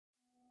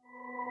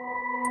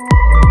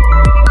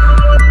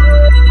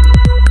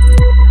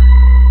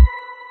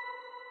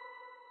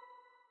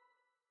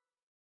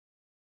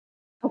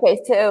Okay,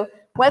 so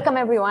welcome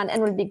everyone,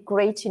 and it will be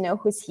great to know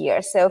who's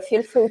here. So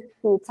feel free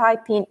to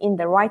type in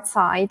the right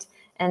side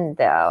and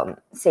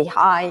say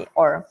hi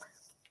or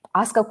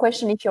ask a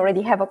question if you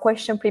already have a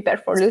question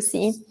prepared for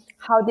Lucy.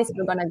 How this is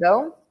gonna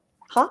go?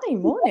 Hi,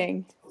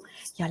 morning.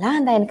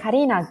 Yolanda and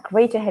Karina,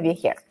 great to have you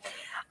here.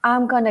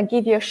 I'm gonna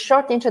give you a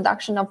short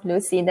introduction of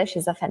Lucy. That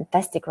she's a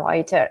fantastic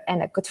writer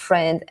and a good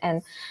friend,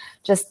 and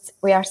just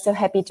we are so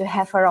happy to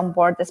have her on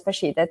board,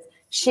 especially that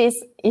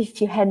she's,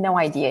 if you had no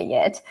idea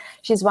yet,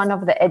 she's one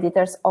of the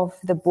editors of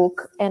the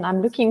book, and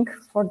I'm looking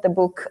for the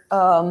book.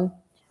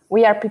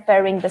 We are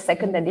preparing the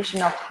second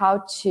edition of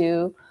how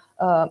to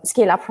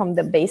scale up from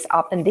the base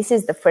up, and this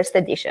is the first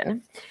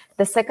edition.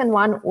 The second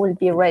one will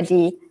be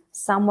ready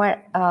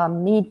somewhere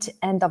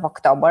mid-end of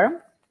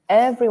October.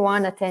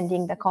 Everyone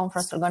attending the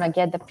conference are going to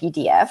get the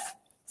PDF.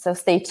 So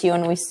stay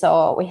tuned.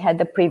 We had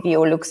the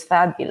preview, looks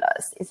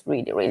fabulous. It's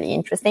really, really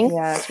interesting.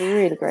 Yeah, it's a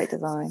really great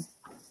design.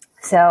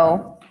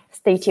 So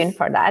stay tuned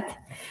for that.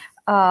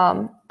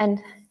 And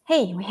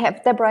hey, we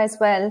have Deborah as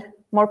well.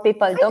 More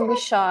people, don't be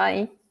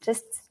shy,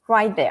 just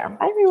right there.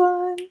 Hi,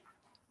 everyone.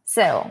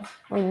 So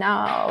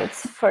without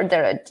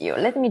further ado,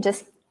 let me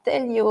just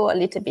tell you a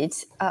little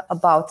bit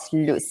about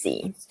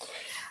Lucy.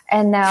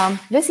 And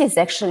Lucy is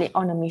actually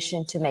on a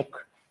mission to make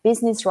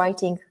business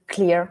writing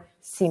clear,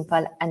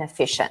 simple, and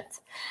efficient.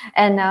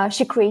 And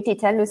she created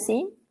Tell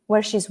Lucy,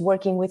 where she's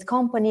working with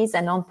companies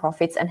and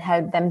nonprofits and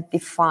help them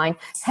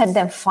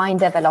find,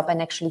 develop,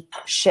 and actually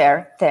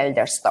tell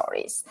their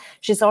stories.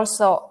 She's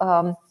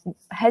also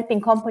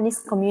helping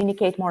companies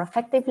communicate more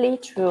effectively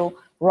through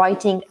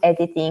writing,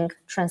 editing,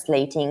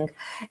 translating,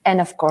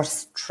 and of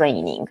course,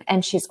 training.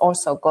 And she's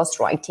also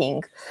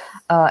ghostwriting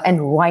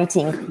and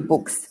writing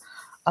books.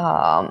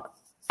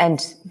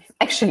 And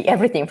actually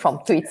everything from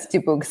tweets to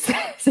books,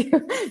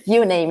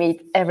 you name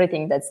it,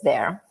 everything that's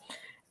there.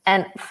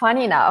 And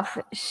funny enough,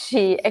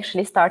 she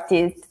actually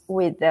started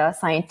with the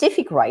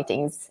scientific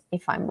writings,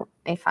 if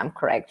I'm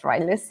correct,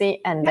 right,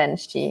 Lucy? And then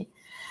she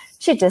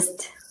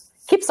just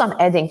keeps on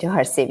adding to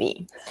her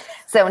CV.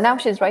 So now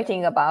she's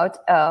writing about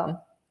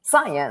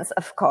science,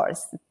 of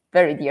course,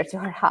 very dear to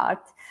her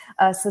heart,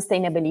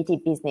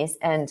 sustainability, business,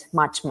 and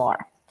much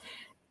more.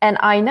 And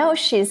I know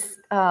she's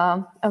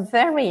a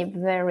very,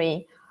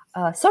 very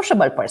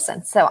sociable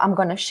person. So I'm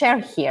going to share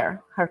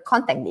here her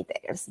contact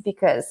details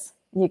because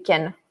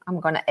I'm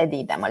going to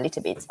edit them a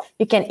little bit.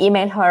 You can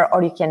email her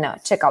or you can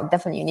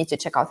definitely you need to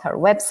check out her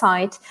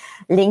website,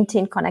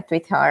 LinkedIn, connect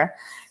with her.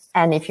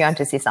 And if you want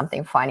to see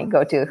something funny,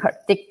 go to her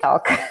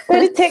TikTok.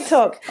 Go to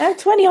TikTok. I have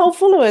 20 whole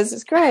followers.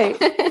 It's great.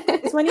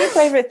 It's my new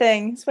favorite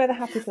thing. It's where the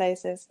happy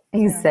place is.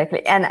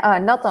 Exactly. And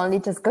not only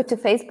just go to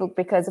Facebook,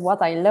 because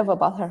what I love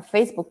about her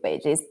Facebook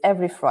page is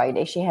every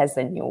Friday she has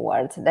a new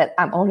word that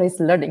I'm always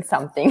learning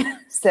something.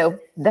 So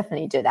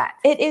definitely do that.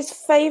 It is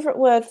Favorite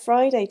Word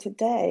Friday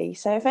today.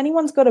 So if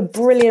anyone's got a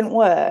brilliant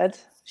word,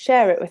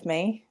 share it with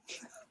me.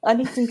 I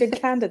need some good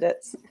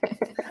candidates.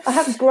 I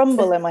have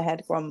grumble in my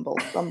head. Grumble.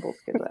 Grumble's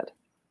a good word.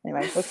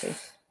 Anyway, we'll see.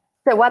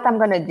 So what I'm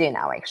going to do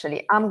now,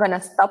 actually, I'm going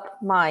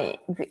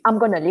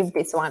to leave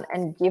this one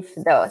and give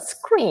the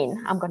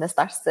screen. I'm going to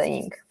start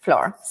saying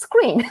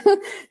screen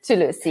to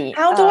Lucy.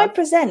 How do I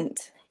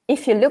present?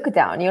 If you look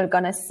down, you're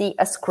going to see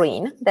a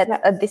screen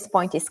that at this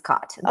point is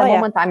cut. The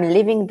moment I'm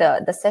leaving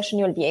the session,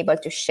 you'll be able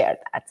to share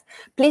that.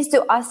 Please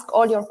do ask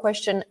all your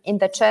questions in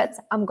the chat.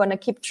 I'm going to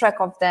keep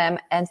track of them.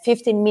 And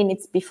 15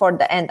 minutes before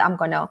the end, I'm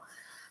going to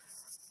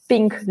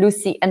ping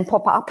Lucy and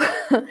pop up.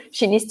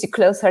 She needs to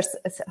close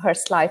her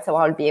slide, so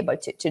I'll be able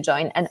to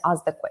join and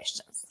ask the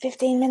questions.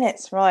 15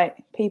 minutes, right,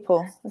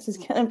 people. This is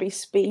going to be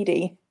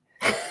speedy.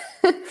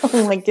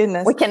 Oh my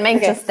goodness. We can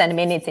make just 10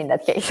 minutes in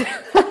that case.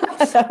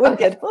 We're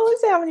good. Well, we'll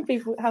see how many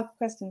people have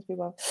questions we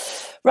will.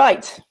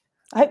 Right.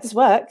 I hope this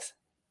works.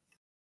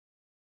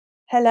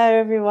 Hello,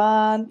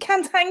 everyone.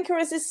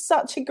 Cantankerous is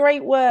such a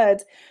great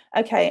word.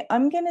 Okay,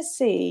 I'm going to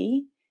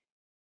see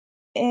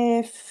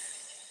if...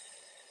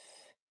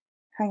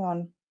 Hang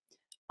on.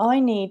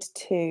 I'm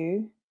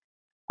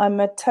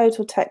a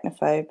total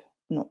technophobe.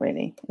 Not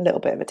really. A little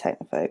bit of a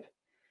technophobe.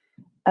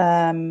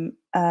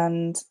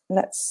 And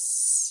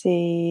let's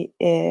see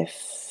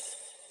if...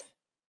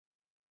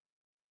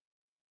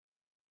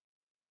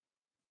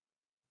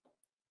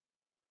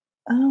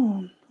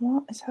 Oh,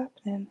 what is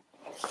happening?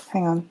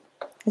 Hang on.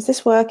 Is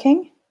this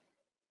working?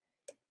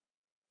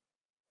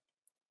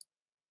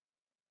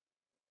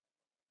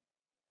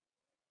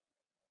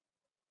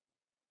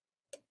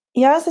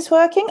 Yeah, is this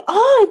working?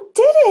 Oh, I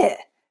did it!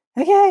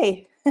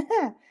 Okay.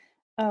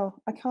 Oh,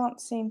 I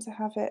can't seem to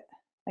have it.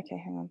 Okay,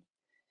 hang on.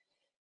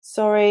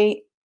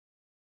 Sorry.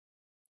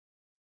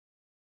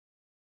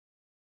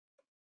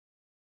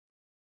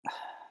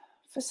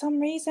 For some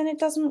reason, it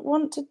doesn't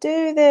want to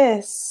do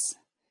this.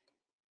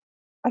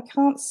 I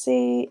can't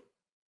see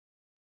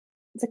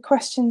the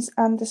questions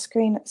and the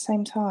screen at the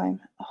same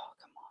time. Oh,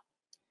 come on.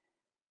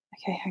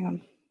 Okay, hang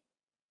on.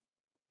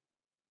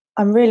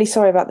 I'm really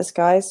sorry about this,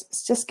 guys.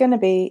 It's just going to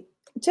be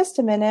just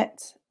a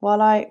minute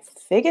while I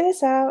figure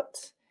this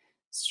out.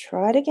 Let's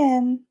try it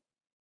again.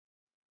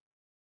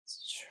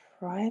 Let's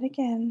try it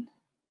again.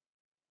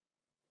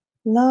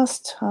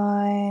 last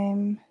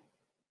time.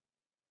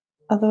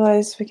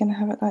 Otherwise, we're going to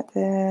have it like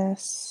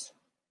this.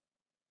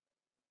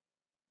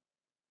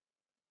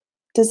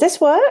 Does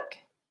this work?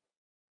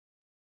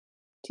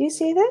 Do you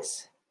see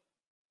this?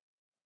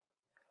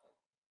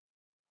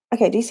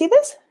 Okay, do you see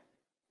this?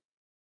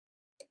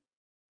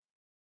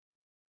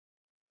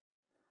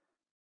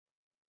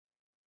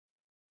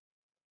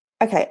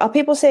 Okay, are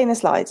people seeing the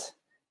slides?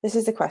 This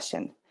is the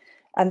question.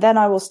 And then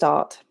I will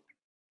start.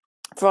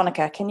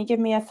 Veronica, can you give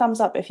me a thumbs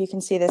up if you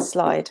can see this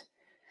slide?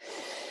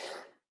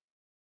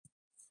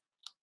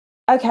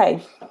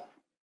 Okay.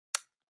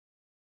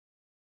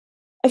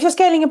 If you're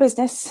scaling a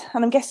business,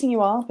 and I'm guessing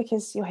you are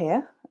because you're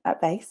here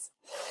at base,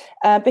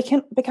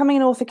 becoming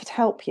an author could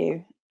help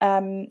you.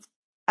 And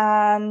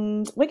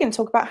we're going to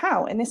talk about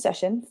how in this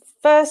session.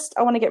 First,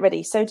 I want to get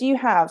ready. So do you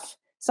have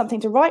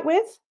something to write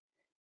with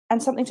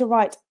and something to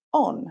write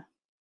on?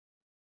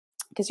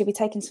 Because you'll be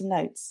taking some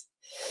notes.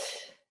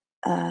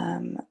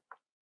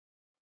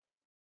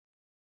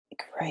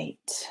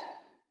 Great.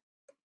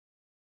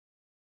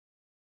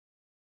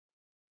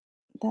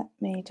 Let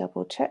me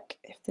double check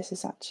if this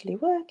is actually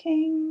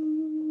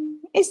working.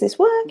 Is this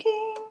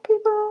working,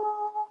 people?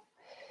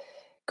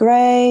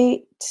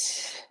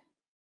 Great.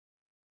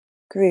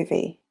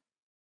 Groovy.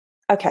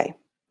 Okay.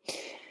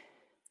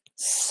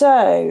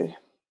 So,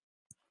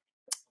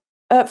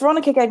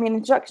 Veronica gave me an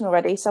introduction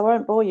already, so I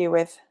won't bore you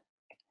with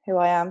who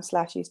I am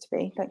 / used to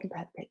be. Don't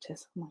compare the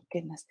pictures. Oh my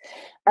goodness.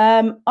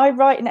 I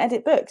write and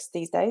edit books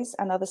these days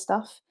and other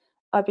stuff.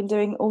 I've been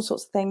doing all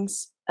sorts of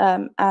things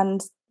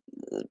and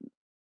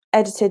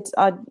edited.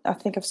 I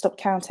think I've stopped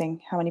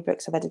counting how many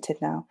books I've edited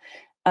now.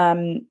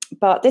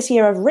 But this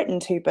year I've written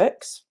 2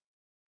 books,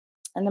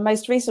 and the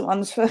most recent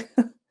one's for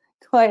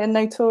quite a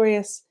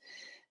notorious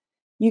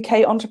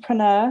UK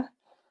entrepreneur.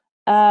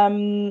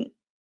 The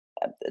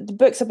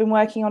books I've been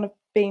working on have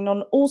been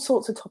on all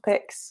sorts of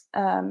topics.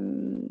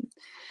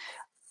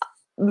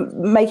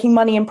 Making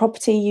money in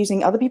property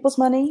using other people's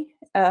money,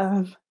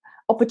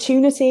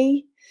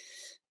 opportunity,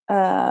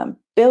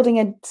 building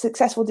a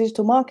successful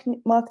digital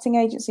marketing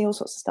agency, all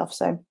sorts of stuff.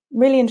 So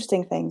really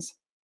interesting things.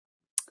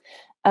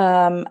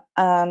 And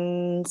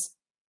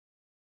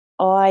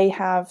I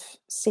have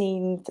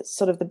seen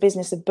sort of the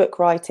business of book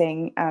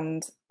writing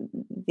and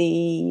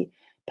the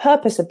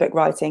purpose of book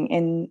writing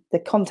in the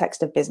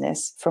context of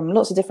business from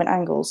lots of different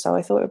angles. So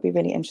I thought it would be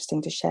really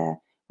interesting to share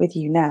with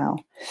you now.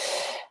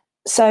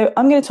 So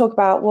I'm going to talk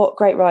about what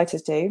great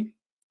writers do,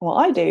 what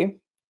I do,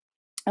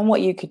 and what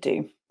you could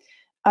do.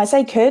 I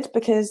say could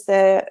because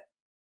there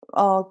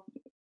are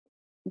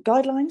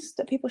guidelines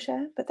that people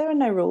share, but there are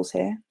no rules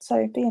here.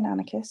 So be an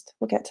anarchist.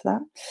 We'll get to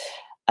that.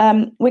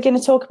 We're going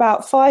to talk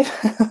about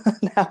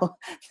 5 now.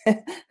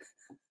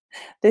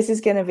 This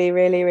is going to be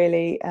really,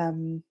 really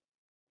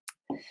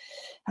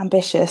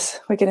ambitious.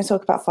 We're going to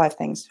talk about 5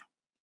 things.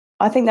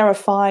 I think there are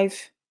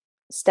 5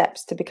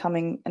 steps to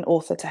becoming an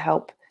author to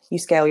help you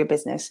scale your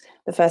business.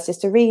 The first is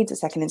to read, the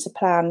second is to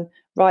plan,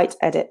 write,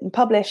 edit, and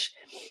publish.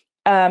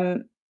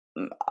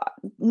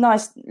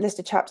 Nice list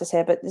of chapters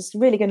here, but it's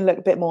really going to look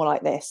a bit more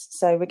like this.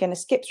 So we're going to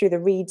skip through the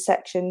read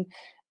section.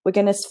 We're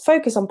going to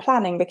focus on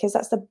planning because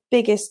that's the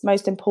biggest,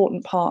 most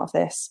important part of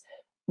this.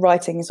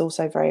 Writing is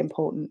also very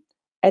important.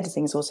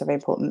 Editing is also very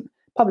important.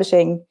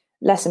 Publishing,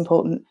 less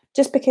important,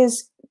 just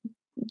because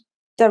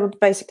there are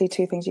basically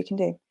 2 things you can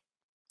do.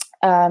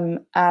 And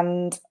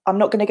I'm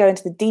not going to go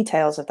into the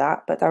details of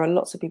that, but there are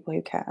lots of people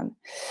who can.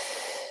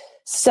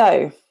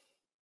 So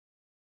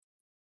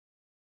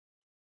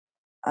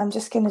I'm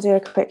just going to do a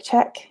quick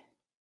check.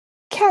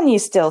 Can you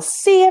still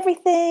see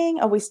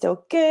everything? Are we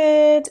still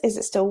good? Is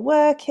it still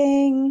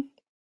working?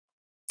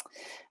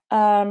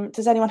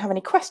 Does anyone have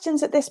any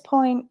questions at this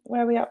point?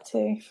 Where are we up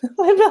to?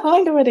 I'm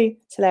behind already.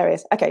 It's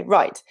hilarious. Okay,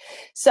 right.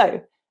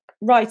 So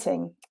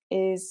writing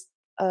is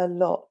a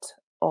lot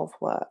of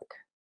work.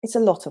 It's a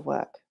lot of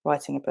work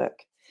writing a book.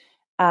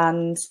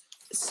 And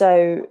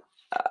so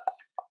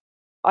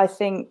I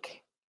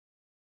think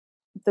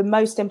the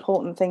most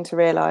important thing to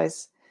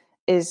realize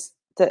is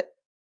that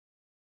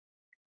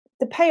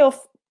the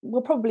payoff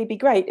will probably be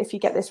great if you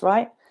get this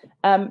right.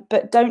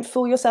 But don't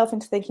fool yourself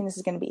into thinking this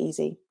is going to be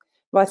easy.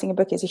 Writing a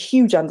book is a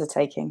huge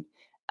undertaking.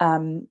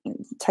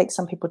 It takes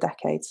some people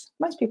decades,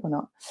 most people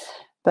not.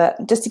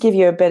 But just to give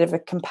you a bit of a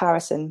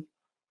comparison,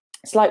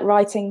 it's like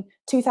writing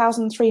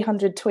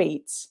 2,300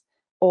 tweets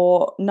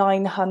or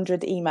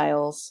 900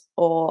 emails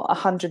or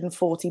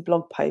 140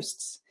 blog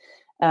posts.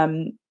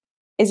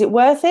 Is it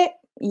worth it?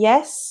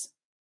 Yes,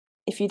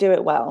 if you do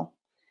it well.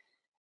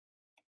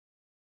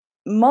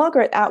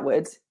 Margaret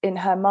Atwood in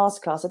her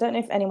masterclass, I don't know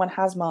if anyone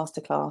has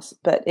masterclass,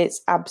 but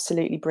it's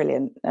absolutely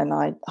brilliant and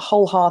I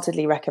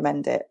wholeheartedly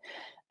recommend it.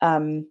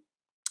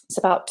 It's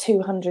about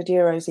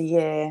 €200 a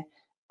year.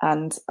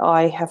 And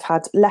I have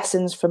had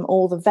lessons from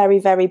all the very,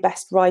 very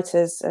best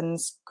writers and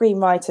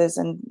screenwriters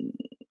and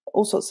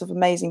all sorts of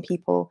amazing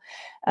people.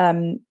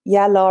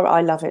 Yeah, Lara,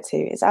 I love it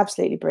too. It's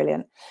absolutely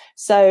brilliant.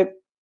 So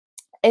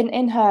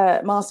in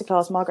her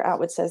masterclass, Margaret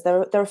Atwood says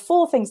there are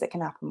 4 things that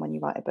can happen when you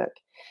write a book.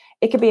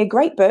 It could be a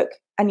great book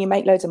and you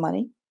make loads of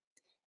money.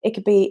 It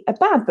could be a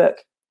bad book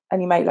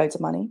and you make loads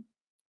of money.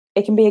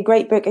 It can be a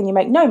great book and you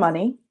make no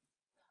money.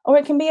 Or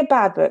it can be a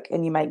bad book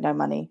and you make no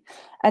money.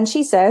 And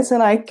she says,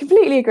 and I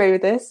completely agree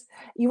with this,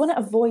 you want to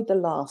avoid the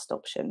last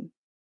option.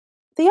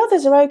 The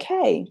others are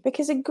okay,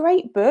 because a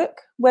great book,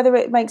 whether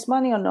it makes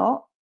money or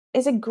not,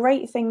 is a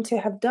great thing to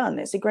have done.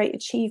 It's a great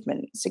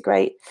achievement. It's a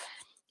great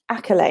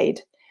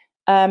accolade.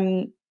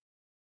 But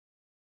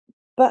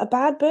a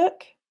bad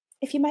book,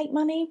 if you make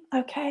money,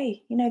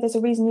 okay, there's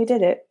a reason you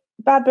did it.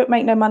 Bad book,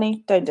 make no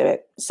money, don't do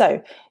it.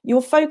 So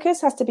your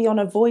focus has to be on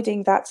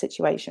avoiding that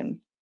situation.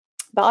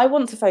 But I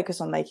want to focus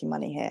on making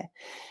money here.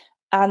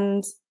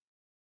 And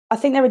I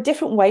think there are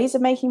different ways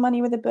of making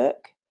money with a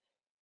book.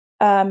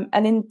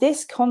 And in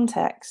this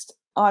context,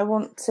 I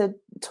want to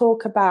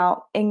talk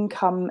about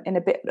income in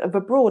a bit of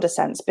a broader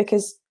sense,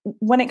 because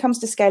when it comes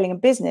to scaling a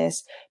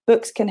business,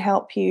 books can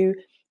help you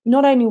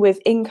not only with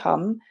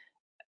income,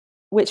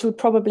 which would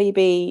probably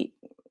be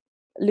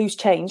loose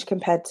change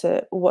compared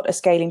to what a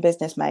scaling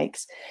business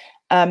makes,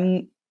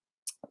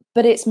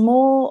 but it's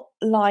more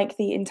like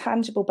the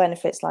intangible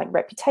benefits like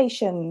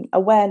reputation,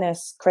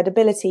 awareness,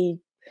 credibility,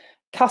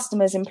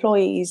 customers,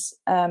 employees,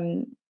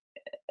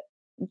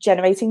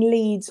 generating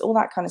leads, all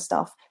that kind of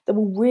stuff that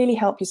will really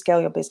help you scale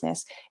your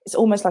business. It's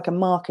almost like a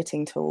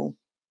marketing tool.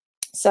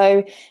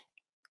 So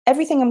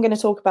everything I'm going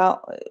to talk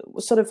about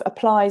sort of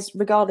applies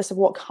regardless of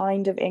what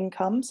kind of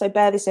income. So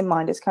bear this in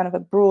mind. It's kind of a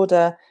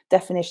broader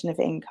definition of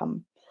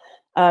income.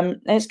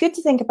 And it's good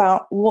to think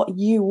about what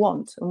you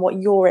want and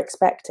what you're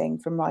expecting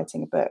from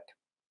writing a book.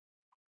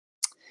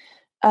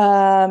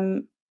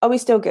 Are we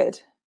still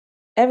good?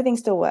 Everything's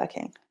still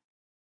working?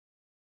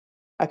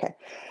 Okay.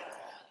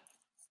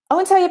 I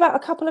want to tell you about a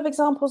couple of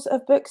examples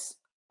of books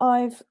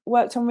I've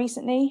worked on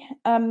recently,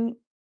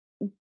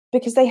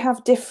 because they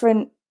have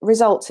different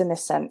results in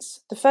this sense.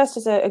 The first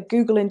is a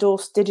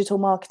Google-endorsed digital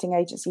marketing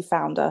agency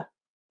founder.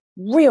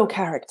 Real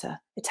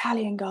character,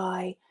 Italian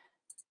guy,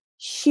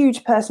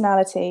 huge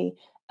personality,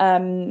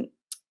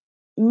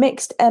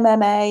 mixed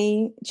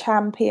MMA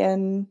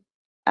champion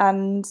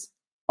and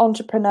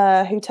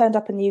entrepreneur who turned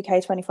up in the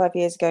UK 25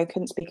 years ago,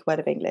 couldn't speak a word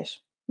of English.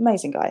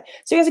 Amazing guy.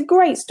 So he has a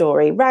great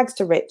story, rags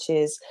to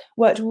riches,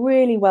 worked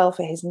really well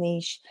for his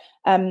niche.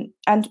 And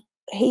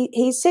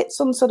he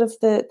sits on sort of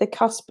the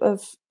cusp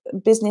of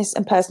business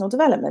and personal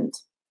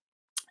development.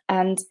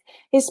 And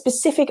his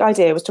specific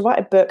idea was to write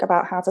a book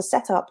about how to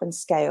set up and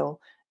scale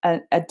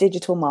a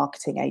digital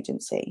marketing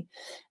agency.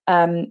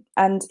 And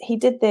he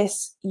did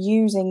this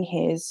using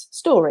his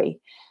story.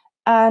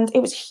 And it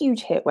was a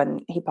huge hit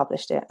when he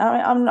published it.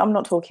 I'm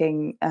not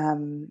talking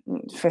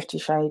 50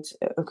 Shades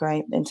of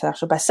Grey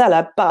international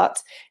bestseller,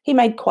 but he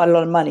made quite a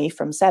lot of money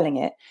from selling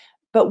it.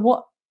 But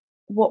what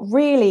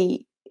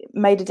really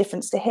made a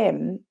difference to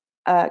him,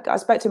 I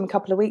spoke to him a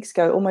couple of weeks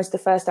ago, almost the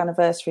first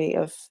anniversary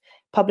of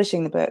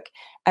publishing the book,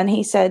 and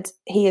he said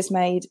he has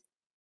made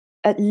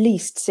at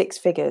least 6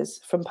 figures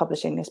from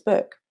publishing this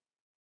book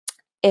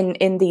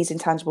in these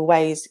intangible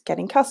ways,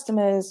 getting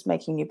customers,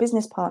 making new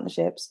business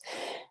partnerships.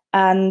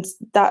 And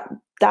that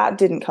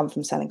didn't come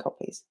from selling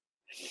copies.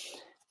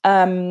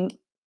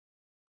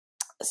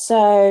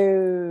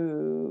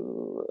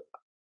 So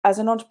as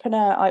an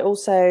entrepreneur, I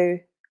also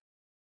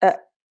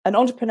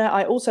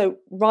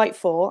write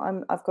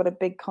for. I've got a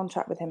big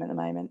contract with him at the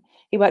moment.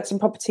 He works in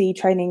property,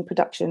 training,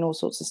 production, all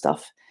sorts of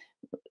stuff.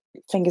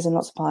 Fingers in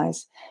lots of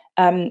pies.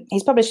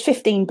 He's published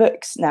 15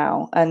 books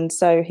now, and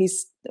so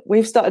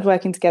we've started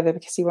working together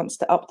because he wants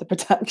to up the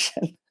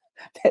production,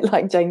 a bit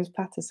like James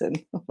Patterson,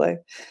 although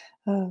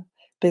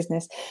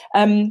business.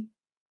 And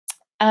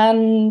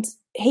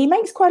he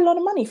makes quite a lot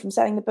of money from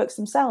selling the books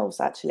themselves.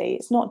 Actually,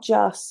 it's not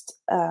just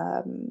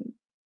the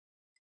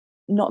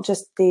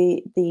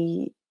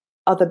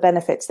other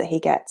benefits that he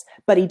gets,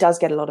 but he does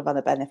get a lot of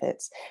other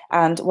benefits.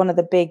 And one of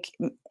the big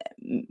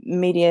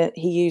media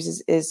he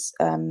uses is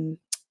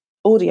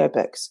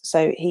audiobooks.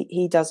 So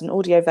he does an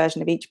audio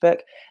version of each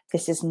book.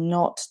 This is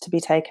not to be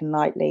taken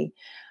lightly.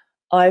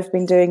 I've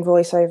been doing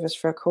voiceovers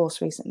for a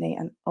course recently,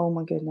 and oh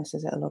my goodness,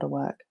 is it a lot of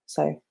work.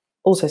 So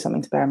also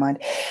something to bear in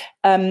mind.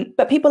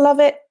 But people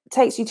love it,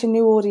 takes you to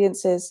new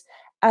audiences.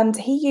 And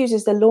he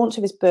uses the launch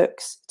of his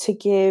books to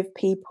give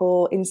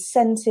people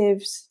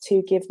incentives,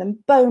 to give them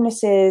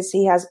bonuses.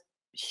 He has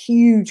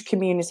huge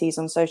communities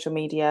on social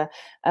media,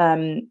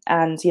 and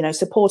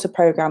supporter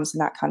programs and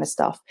that kind of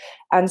stuff.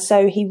 And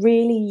so he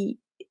really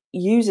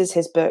uses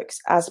his books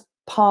as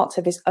part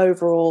of his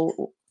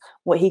overall,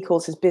 what he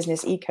calls his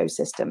business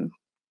ecosystem.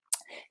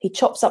 He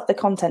chops up the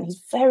content.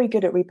 He's very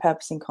good at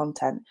repurposing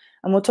content.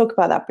 And we'll talk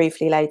about that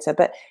briefly later.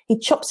 But he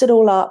chops it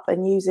all up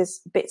and uses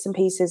bits and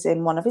pieces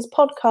in one of his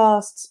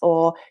podcasts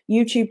or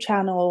YouTube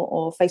channel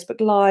or Facebook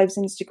Lives,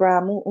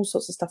 Instagram, all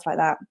sorts of stuff like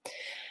that.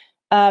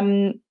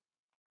 And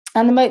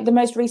the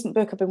most recent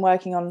book I've been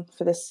working on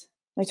for this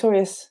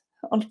notorious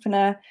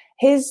entrepreneur,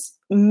 his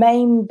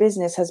main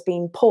business has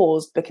been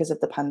paused because of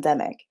the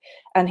pandemic.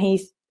 And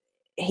he's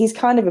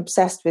kind of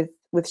obsessed with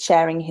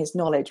sharing his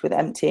knowledge, with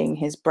emptying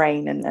his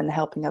brain and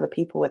helping other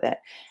people with it.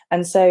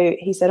 And so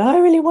he said, I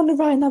really want to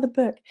write another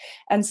book.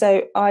 And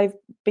so I've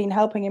been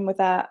helping him with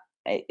that.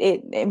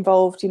 it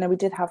involved, we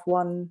did have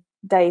one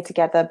day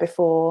together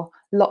before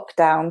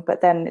lockdown,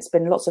 but then it's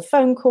been lots of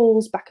phone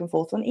calls back and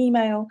forth on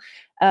email,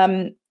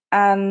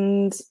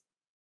 and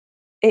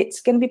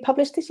it's going to be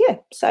published this year.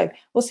 So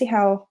we'll see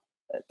how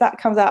that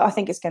comes out. I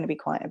think it's going to be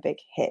quite a big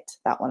hit,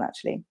 that one,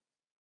 actually.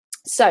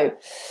 So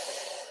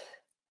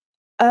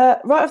right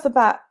off the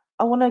bat,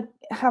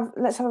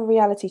 let's have a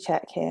reality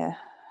check here.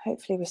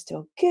 Hopefully we're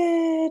still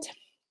good.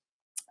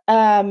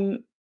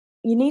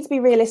 You need to be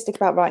realistic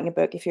about writing a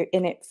book if you're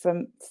in it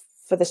for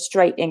the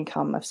straight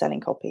income of selling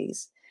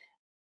copies.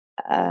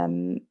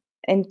 In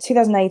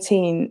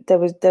 2018, there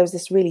was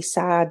this really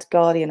sad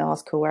Guardian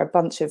article where a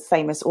bunch of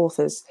famous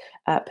authors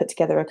put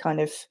together a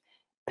kind of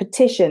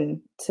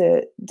petition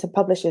to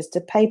publishers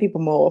to pay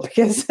people more,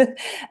 because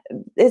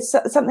it's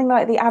something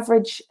like the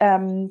average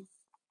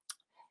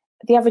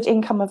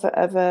income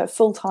of a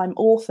full-time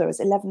author is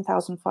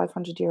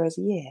 €11,500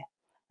 a year.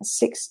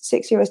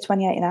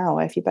 €6.28 an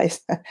hour if you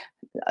base.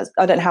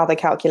 I don't know how they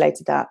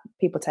calculated that.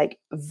 People take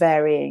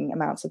varying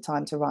amounts of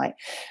time to write,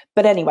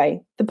 but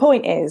anyway, the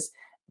point is,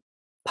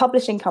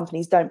 publishing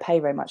companies don't pay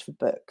very much for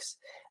books,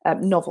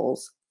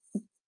 novels.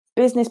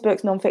 Business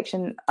books,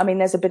 non-fiction, I mean,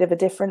 there's a bit of a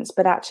difference,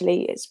 but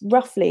actually it's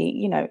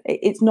roughly,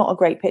 it's not a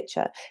great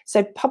picture.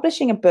 So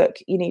publishing a book,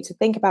 you need to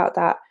think about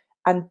that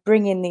and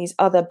bring in these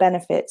other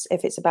benefits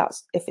if it's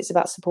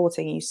about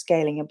supporting you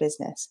scaling your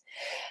business.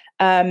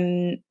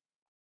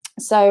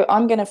 So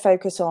I'm going to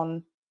focus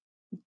on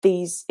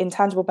these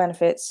intangible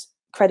benefits: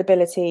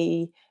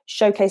 credibility,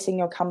 showcasing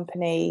your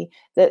company.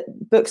 That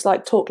books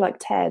like Talk Like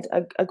TED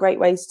are great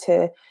ways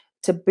to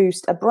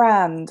boost a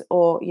brand,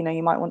 or you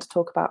might want to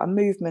talk about a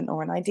movement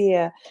or an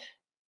idea.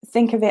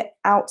 Think of it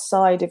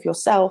outside of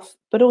yourself,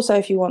 but also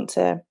if you want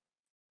to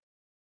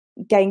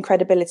gain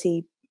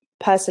credibility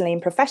personally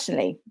and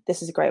professionally,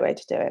 this is a great way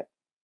to do it.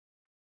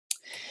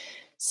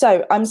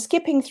 So I'm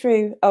skipping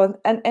through.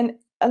 And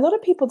a lot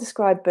of people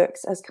describe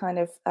books as kind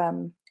of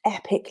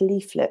epic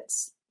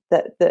leaflets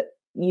that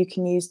you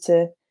can use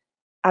to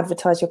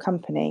advertise your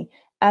company,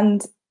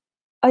 and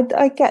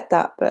I get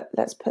that, but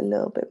let's put a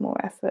little bit more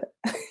effort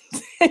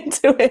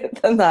into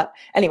it than that.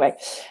 Anyway,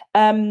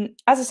 as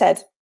I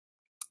said,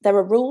 there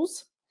are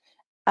rules,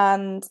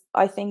 and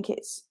I think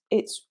it's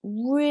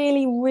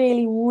really,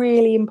 really,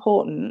 really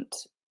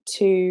important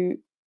to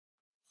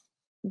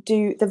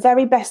do the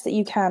very best that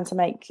you can to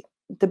make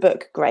the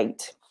book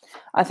great.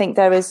 I think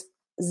there is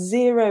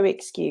zero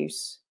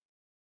excuse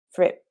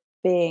for it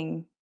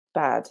being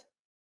bad.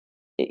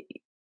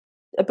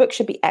 A book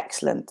should be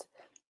excellent,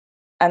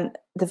 and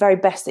the very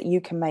best that you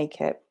can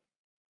make it.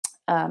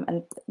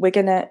 And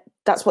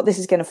that's what this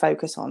is going to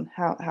focus on,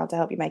 how to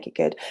help you make it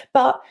good.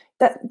 But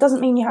that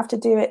doesn't mean you have to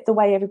do it the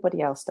way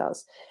everybody else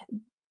does.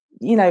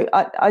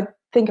 I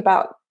think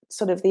about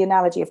sort of the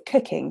analogy of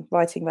cooking,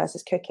 writing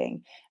versus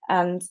cooking.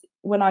 And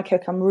when I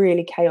cook, I'm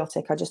really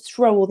chaotic. I just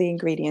throw all the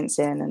ingredients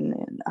in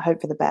and I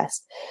hope for the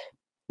best.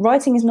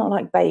 Writing is not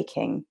like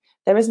baking.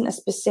 There isn't a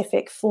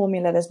specific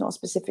formula. There's not a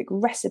specific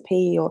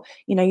recipe, or,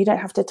 you don't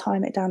have to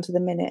time it down to the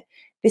minute.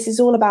 This is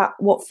all about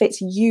what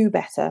fits you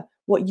better,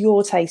 what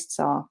your tastes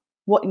are,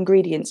 what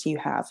ingredients you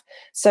have.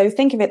 So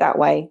think of it that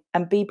way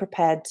and be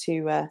prepared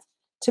to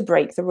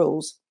break the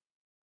rules.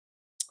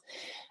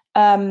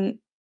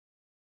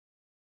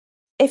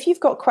 If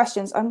you've got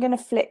questions, I'm going to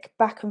flick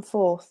back and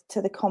forth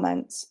to the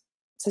comments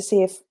to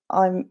see if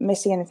I'm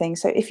missing anything.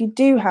 So if you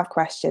do have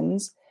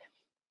questions,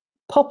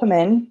 pop them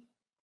in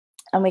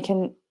and we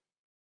can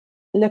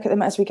look at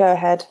them as we go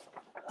ahead.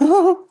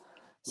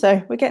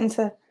 So we're getting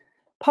to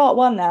part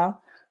one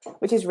now,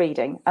 which is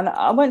reading. And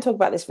I won't talk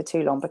about this for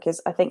too long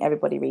because I think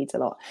everybody reads a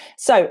lot.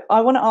 So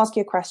I want to ask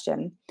you a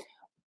question.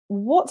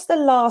 What's the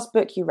last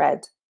book you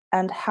read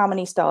and how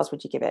many stars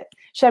would you give it?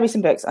 Share me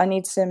some books. I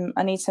need some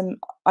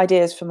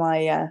ideas for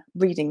my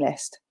reading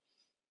list.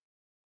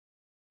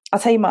 I'll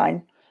tell you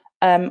mine.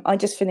 I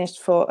just finished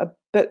for a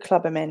book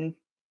club I'm in,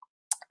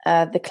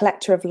 The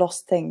Collector of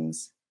Lost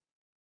Things,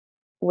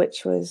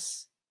 which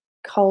was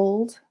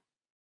cold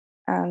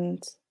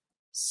and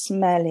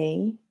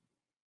smelly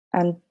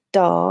and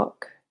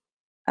dark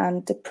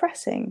and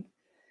depressing.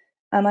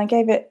 And I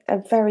gave it a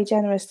very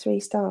generous 3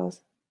 stars.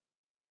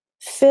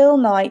 Phil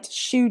Knight,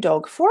 Shoe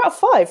Dog, 4 out of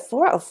 5.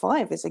 4 out of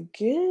 5 is a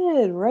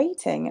good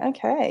rating.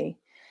 Okay.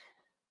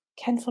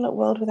 Ken Follett,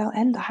 World Without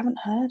End. I haven't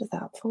heard of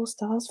that. 4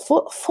 stars.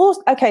 Four.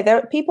 Okay, there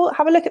are people.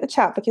 Have a look at the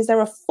chat because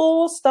there are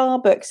 4-star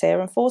books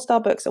here, and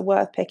 4-star books are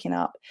worth picking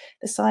up.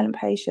 The Silent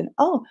Patient.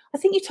 Oh, I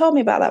think you told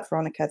me about that,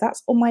 Veronica.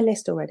 That's on my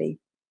list already.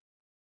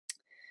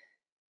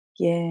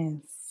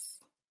 Yes.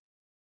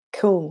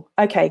 Cool.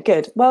 Okay,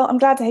 good. Well, I'm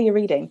glad to hear you're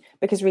reading,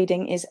 because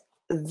reading is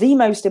the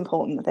most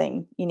important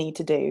thing you need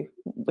to do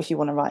if you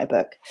want to write a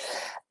book.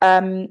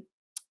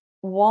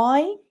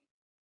 Why?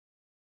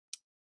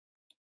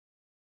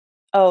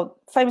 Oh,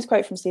 famous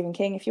quote from Stephen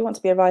King: if you want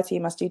to be a writer,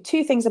 you must do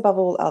 2 things above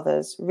all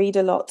others: read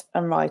a lot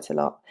and write a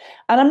lot.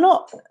 And I'm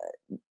not,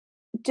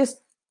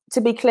 just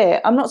to be clear,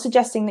 I'm not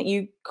suggesting that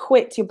you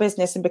quit your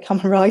business and become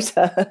a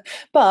writer.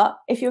 But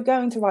if you're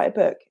going to write a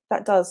book,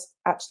 that does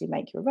actually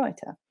make you a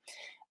writer.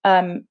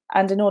 And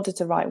in order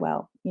to write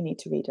well, you need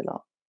to read a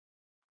lot.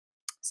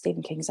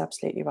 Stephen King's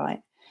absolutely right.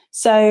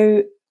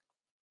 So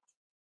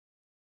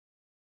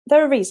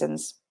there are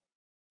reasons.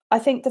 I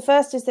think the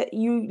first is that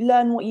you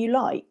learn what you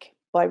like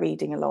by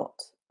reading a lot.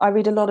 I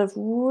read a lot of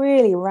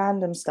really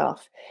random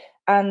stuff,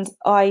 and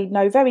I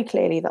know very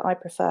clearly that I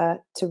prefer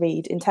to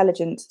read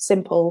intelligent,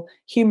 simple,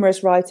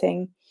 humorous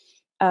writing.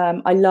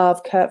 I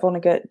love Kurt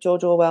Vonnegut,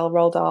 George Orwell,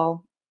 Roald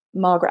Dahl,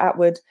 Margaret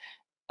Atwood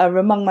are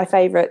among my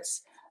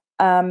favourites.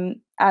 And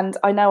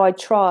I know I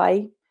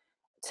try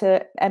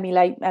to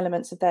emulate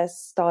elements of their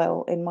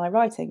style in my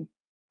writing.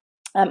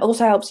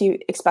 Also helps you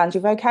expand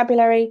your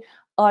vocabulary.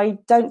 I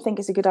don't think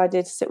it's a good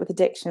idea to sit with a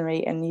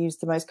dictionary and use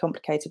the most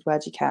complicated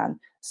words you can.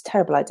 It's a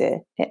terrible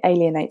idea. It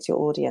alienates your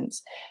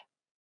audience.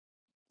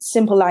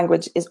 Simple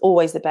language is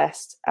always the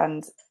best.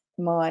 And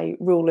my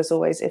rule is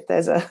always, if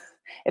there's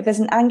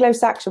an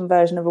Anglo-Saxon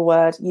version of a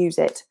word, use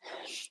it.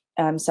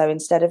 So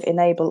instead of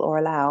enable or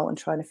allow and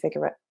trying to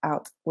figure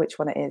out which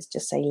one it is,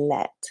 just say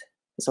let.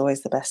 Is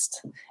always the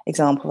best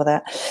example of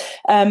that.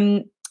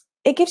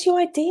 It gives you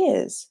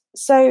ideas.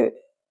 So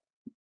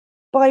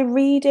by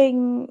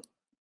reading,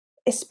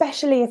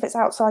 especially if it's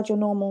outside your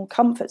normal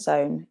comfort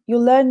zone,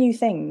 you'll learn new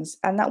things,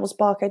 and that will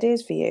spark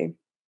ideas for you.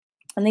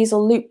 And these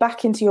will loop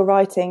back into your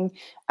writing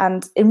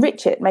and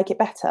enrich it, make it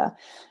better.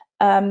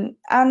 And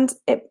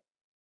it,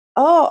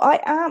 oh, I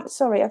am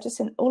sorry, I've just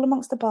seen All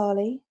Amongst the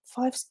Barley,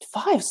 5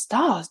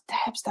 stars.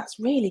 Debs, that's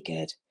really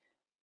good.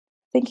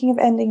 Thinking of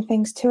Ending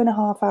Things,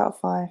 2.5 out of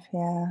 5.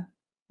 Yeah,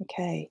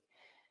 okay.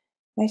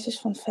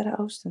 Meesters van Verder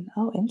Oosten.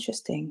 Oh,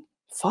 interesting.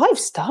 5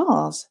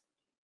 stars.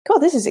 God,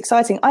 this is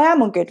exciting. I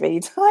am on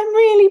Goodreads. I'm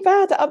really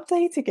bad at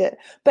updating it.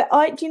 But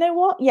do you know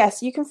what?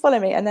 Yes, you can follow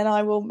me, and then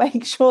I will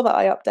make sure that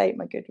I update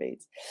my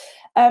Goodreads.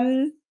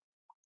 And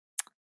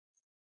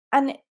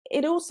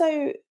it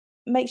also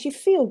makes you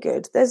feel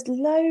good. There's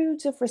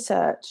loads of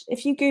research.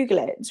 If you Google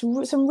it,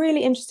 it's some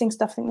really interesting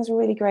stuff. I think there's a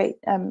really great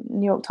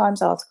New York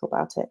Times article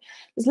about it.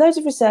 There's loads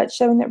of research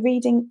showing that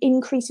reading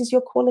increases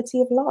your quality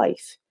of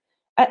life.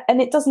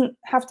 And it doesn't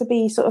have to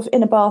be sort of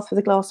in a bath with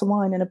a glass of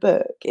wine and a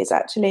book. It's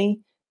actually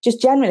just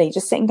generally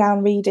just sitting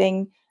down,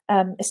 reading,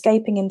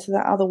 escaping into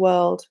that other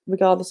world,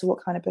 regardless of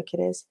what kind of book it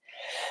is.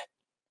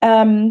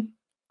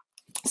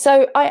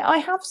 So I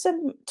have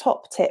some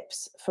top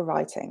tips for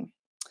writing.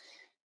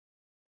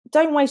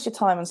 Don't waste your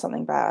time on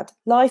something bad.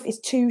 Life is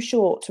too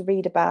short to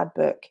read a bad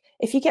book.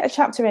 If you get a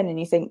chapter in and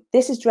you think,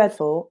 this is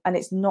dreadful and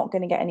it's not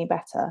going to get any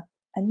better,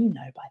 and you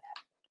know by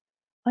that.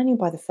 I knew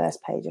by the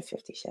first page of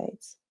 50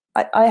 Shades.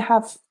 I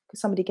have,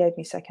 somebody gave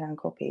me secondhand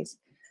copies.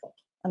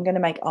 I'm going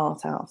to make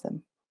art out of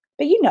them.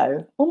 But you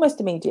know, almost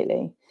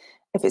immediately,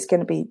 if it's going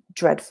to be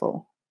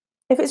dreadful.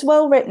 If it's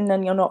well written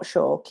and you're not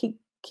sure,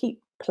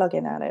 keep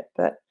plugging at it.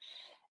 But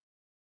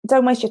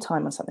don't waste your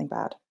time on something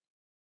bad.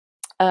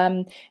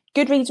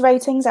 Goodreads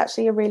ratings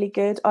actually are really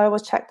good. I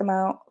always check them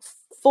out.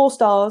 4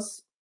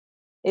 stars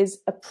is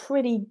a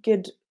pretty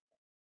good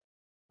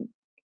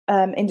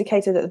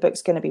indicator that the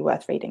book's going to be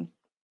worth reading.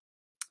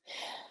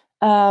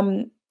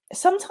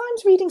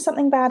 Sometimes reading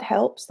something bad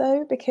helps,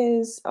 though,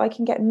 because I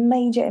can get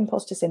major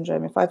imposter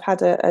syndrome if I've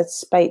had a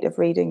spate of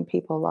reading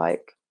people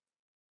like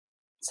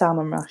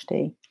Salman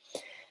Rushdie.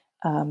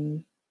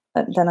 Then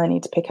I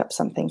need to pick up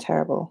something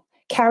terrible.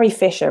 Carrie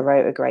Fisher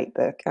wrote a great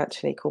book,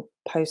 actually, called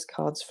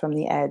Postcards from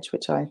the Edge,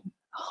 which I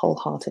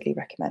wholeheartedly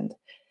recommend.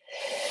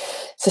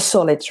 It's a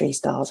solid 3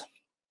 stars.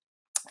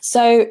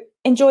 So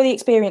enjoy the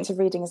experience of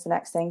reading is the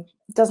next thing.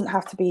 It doesn't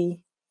have to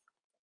be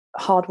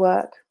hard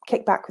work.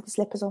 Kick back with the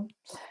slippers on.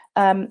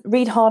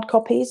 Read hard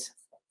copies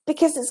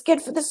because it's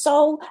good for the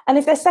soul. And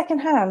if they're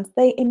secondhand,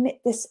 they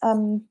emit this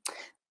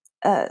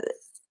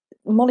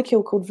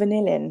molecule called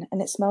vanillin,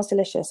 and it smells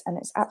delicious, and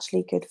it's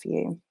actually good for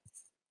you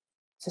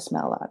to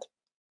smell that.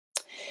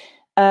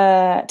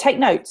 Take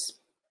notes.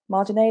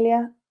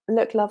 Marginalia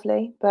look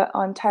lovely, but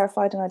I'm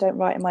terrified and I don't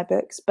write in my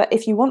books. But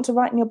if you want to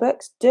write in your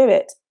books, do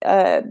it.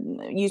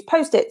 Use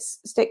Post-its,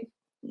 stick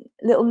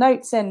little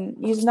notes in,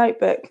 use a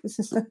notebook. This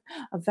is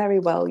a very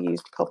well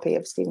used copy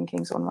of Stephen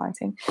King's On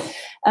Writing.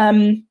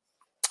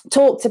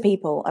 Talk to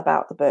people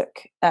about the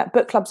book.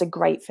 Book clubs are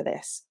great for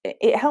this.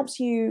 It helps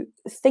you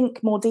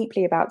think more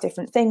deeply about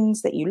different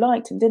things that you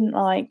liked and didn't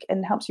like,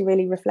 and helps you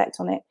really reflect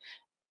on it,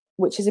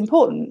 which is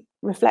important.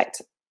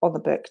 Reflect on the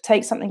book.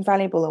 Take something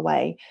valuable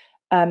away.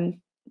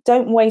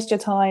 Don't waste your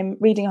time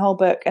reading a whole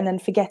book and then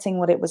forgetting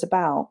what it was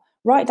about.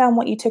 Write down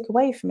what you took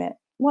away from it.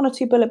 1 or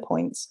 2 bullet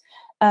points.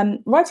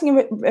 Writing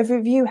a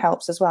review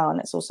helps as well, and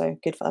it's also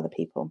good for other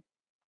people.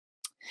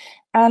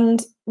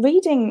 And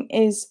reading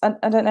is,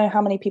 I don't know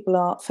how many people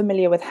are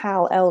familiar with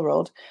Hal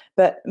Elrod,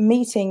 but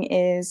meeting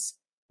is,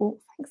 oh,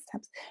 thanks,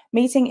 Tabs.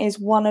 Meeting is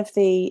one of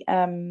the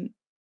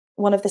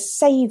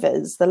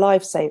savers, the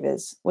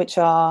lifesavers, which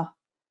are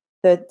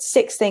the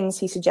 6 things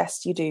he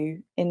suggests you do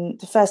in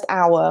the first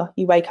hour.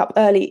 You wake up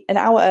early, an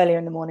hour earlier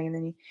in the morning, and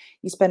then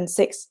you spend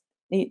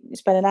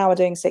an hour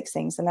doing 6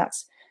 things, and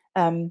that's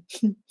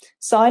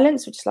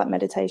silence, which is like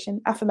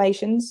meditation,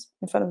 affirmations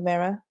in front of the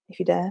mirror, if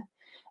you dare,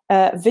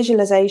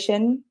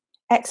 visualization,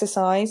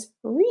 exercise,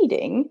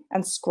 reading,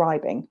 and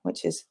scribing,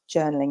 which is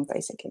journaling,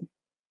 basically.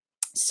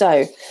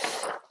 So,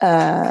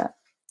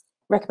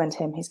 recommend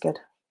him. He's good.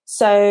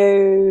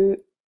 So,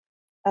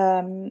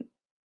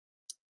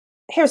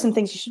 here are some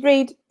things you should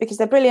read because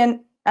they're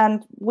brilliant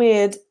and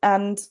weird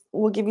and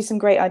will give you some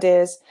great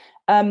ideas.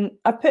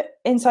 I put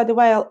Inside the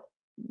Whale.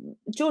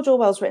 George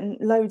Orwell's written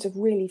loads of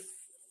really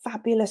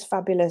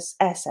fabulous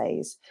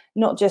essays,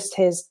 not just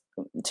his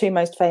two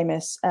most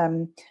famous,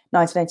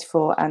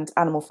 1984 and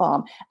Animal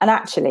Farm. And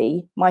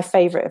actually, my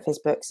favourite of his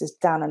books is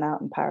Down and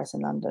Out in Paris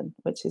and London,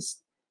 which is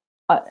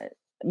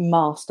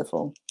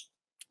masterful.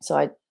 So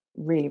I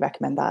really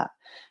recommend that.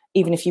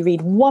 Even if you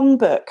read one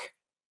book,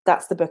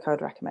 that's the book I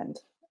would recommend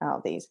out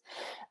of these.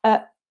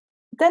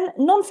 Then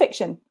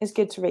non-fiction is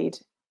good to read.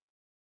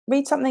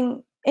 Read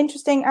something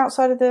interesting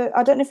outside of the...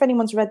 I don't know if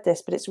anyone's read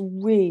this, but it's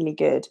really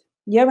good.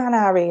 Johann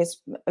Hari is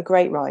a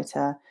great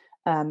writer,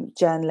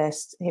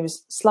 journalist. He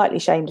was slightly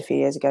shamed a few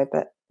years ago,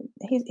 but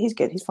he's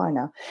good. He's fine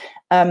now.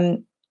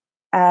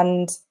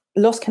 And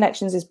Lost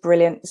Connections is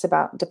brilliant. It's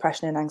about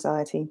depression and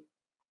anxiety,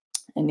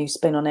 a new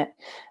spin on it.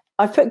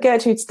 I've put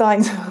Gertrude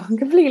Stein's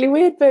completely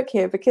weird book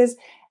here because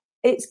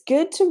it's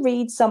good to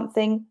read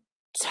something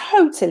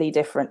totally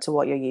different to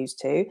what you're used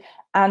to.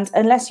 And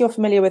unless you're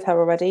familiar with her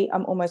already,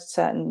 I'm almost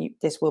certain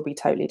this will be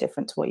totally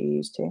different to what you're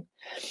used to.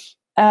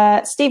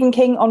 Stephen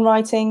King on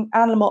writing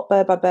and Lamont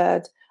Bird by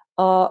Bird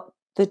are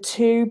the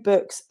two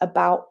books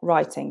about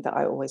writing that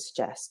I always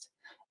suggest.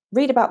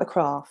 Read about the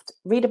craft,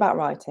 read about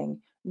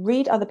writing,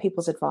 read other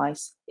people's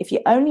advice. If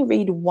you only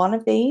read one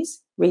of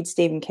these, read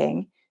Stephen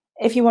King.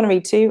 If you want to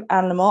read two,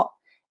 Anne Lamott.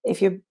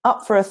 If you're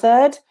up for a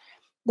third,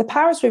 the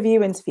Paris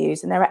Review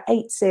interviews, and there are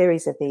 8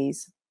 series of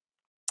these,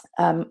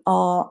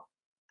 are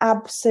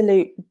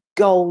absolute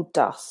gold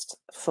dust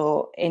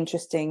for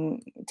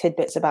interesting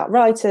tidbits about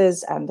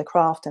writers and the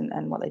craft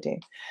and what they do.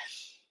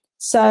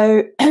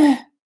 So, and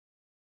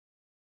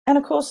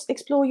of course,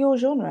 explore your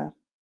genre,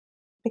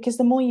 because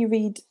the more you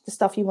read the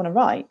stuff you want to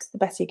write, the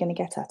better you're going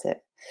to get at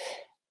it.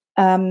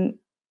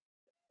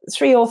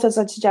 3 authors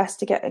I'd suggest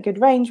to get a good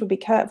range would be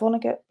Kurt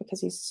Vonnegut,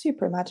 because he's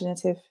super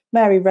imaginative,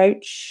 Mary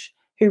Roach,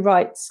 who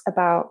writes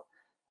about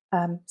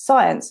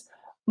science.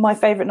 My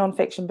favourite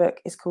non-fiction book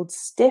is called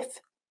Stiff,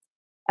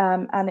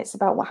 and it's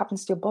about what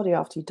happens to your body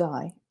after you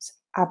die. It's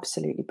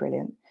absolutely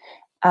brilliant.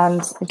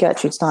 And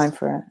Gertrude Stein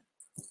for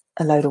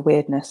a load of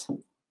weirdness.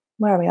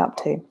 Where are we up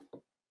to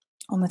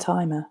on the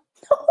timer?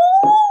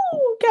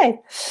 Okay,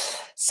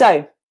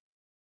 so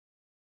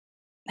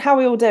how are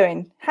we all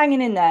doing?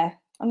 Hanging in there.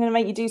 I'm going to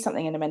make you do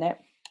something in a minute.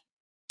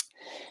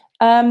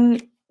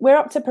 We're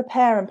up to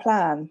prepare and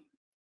plan.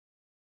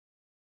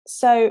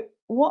 So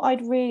what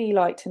I'd really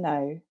like to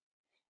know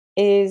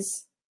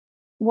is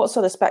what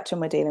sort of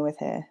spectrum we're dealing with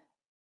here.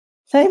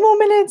 3 more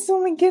minutes.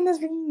 Oh my goodness.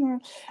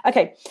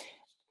 Okay.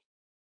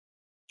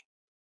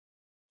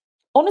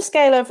 On a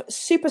scale of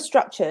super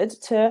structured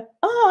to,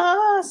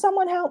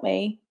 someone help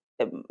me,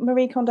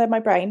 Marie Kondo, my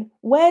brain,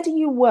 where do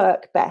you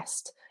work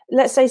best?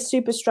 Let's say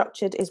super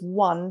structured is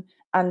 1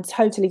 and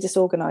totally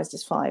disorganized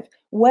is 5.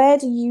 Where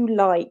do you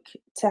like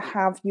to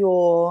have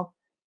your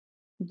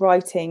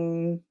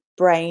writing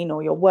brain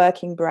or your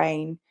working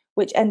brain?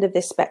 Which end of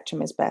this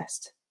spectrum is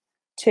best?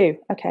 2.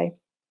 Okay.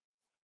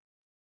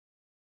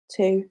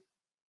 2.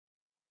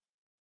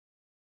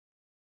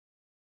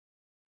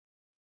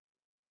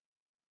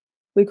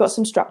 We've got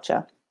some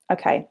structure.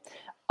 Okay.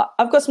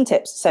 I've got some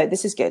tips. So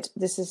this is good.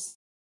 This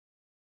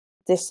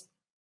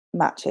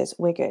matches.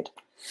 We're good.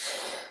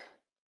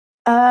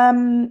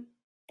 The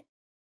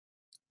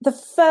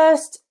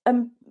first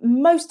and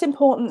most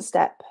important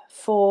step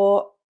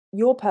for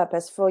your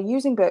purpose for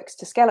using books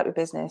to scale up your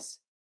business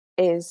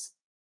is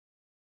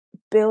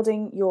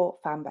building your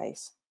fan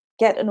base.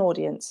 Get an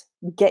audience,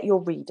 get your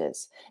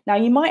readers. Now,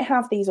 you might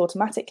have these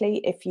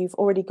automatically if you've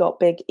already got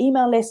big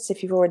email lists,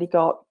 if you've already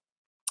got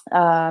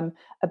a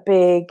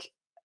big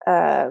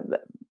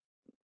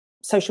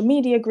social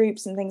media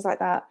groups and things like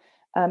that.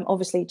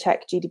 Obviously,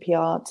 check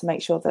GDPR to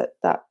make sure that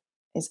that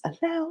is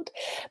allowed.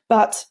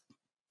 But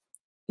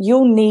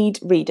you'll need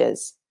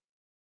readers.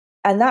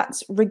 And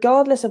that's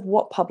regardless of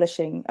what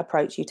publishing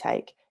approach you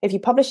take. If you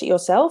publish it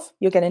yourself,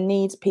 you're going to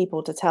need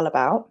people to tell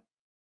about,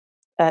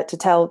 to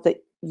tell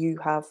that you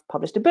have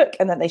published a book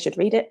and that they should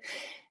read it.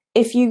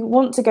 If you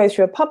want to go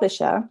through a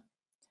publisher,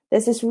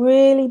 there's this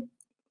really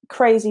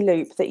crazy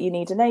loop that you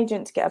need an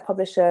agent to get a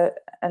publisher,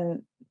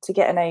 and to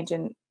get an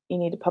agent, you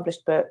need a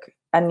published book,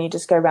 and you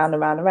just go round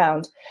and round and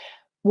round.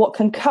 What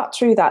can cut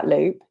through that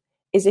loop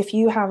is if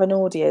you have an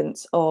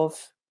audience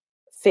of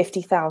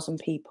 50,000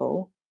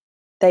 people,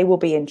 they will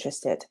be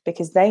interested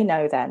because they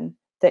know then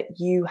that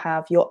you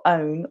have your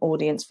own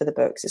audience for the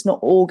books. It's not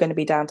all going to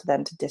be down to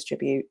them to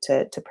distribute,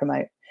 to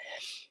promote.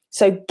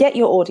 So get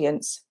your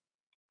audience,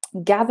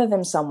 gather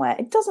them somewhere.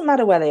 It doesn't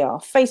matter where they are.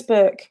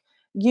 Facebook,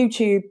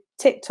 YouTube,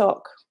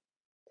 TikTok,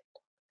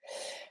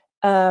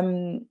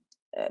 Instagram,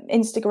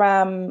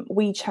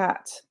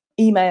 WeChat,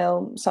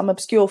 email, some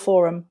obscure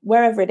forum,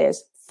 wherever it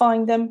is,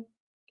 find them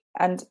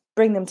and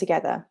bring them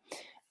together.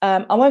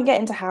 I won't get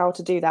into how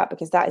to do that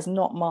because that is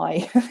not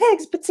my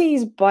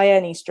expertise by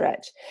any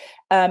stretch.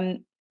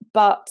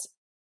 But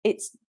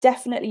it's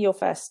definitely your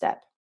first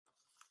step.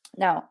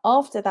 Now,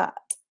 after that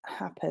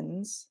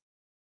happens,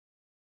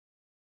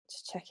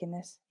 just checking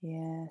this.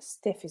 Yeah,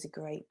 Stiff is a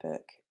great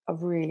book. I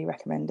really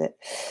recommend it.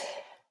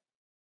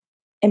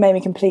 It made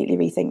me completely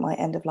rethink my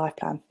end of life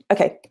plan.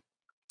 Okay,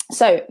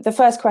 so the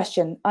first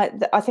question,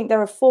 I think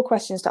there are 4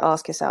 questions to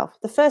ask yourself.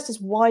 The first is,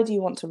 why do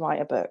you want to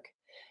write a book?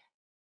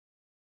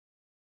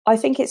 I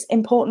think it's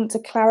important to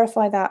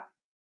clarify that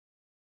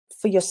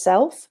for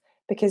yourself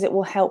because it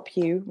will help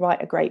you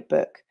write a great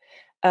book.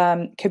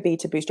 Could be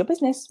to boost your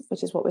business,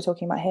 which is what we're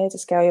talking about here, to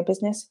scale your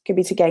business. Could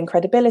be to gain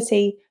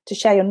credibility, to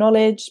share your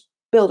knowledge,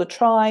 build a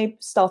tribe,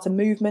 start a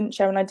movement,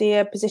 share an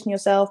idea, position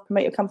yourself,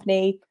 promote your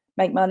company,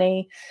 make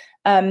money.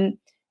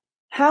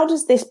 How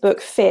does this book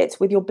fit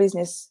with your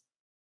business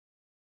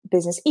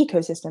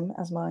ecosystem,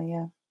 as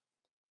my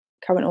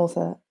current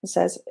author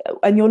says,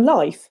 and your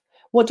life?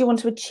 What do you want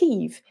to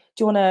achieve?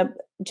 Do you want to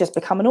just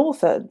become an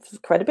author for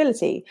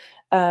credibility?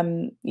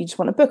 You just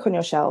want a book on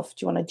your shelf?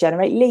 Do you want to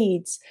generate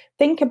leads?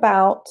 Think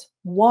about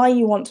why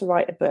you want to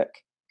write a book.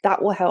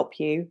 That will help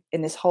you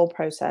in this whole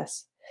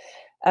process.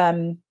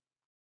 Toni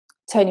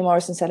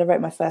Morrison said, I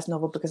wrote my first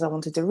novel because I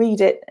wanted to read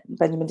it.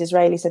 Benjamin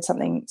Disraeli said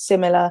something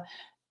similar.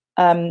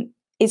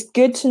 It's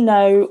good to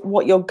know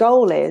what your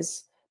goal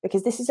is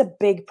because this is a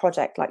big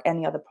project like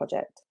any other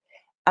project.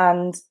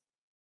 And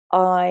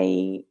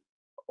I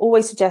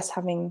always suggest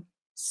having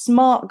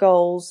smart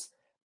goals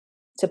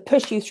to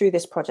push you through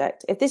this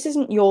project. If this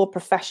isn't your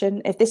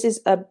profession, if this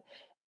is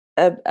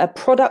a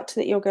product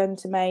that you're going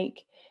to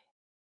make,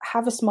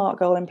 have a smart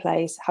goal in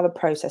place, have a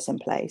process in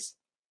place,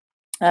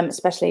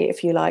 especially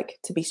if you like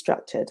to be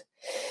structured.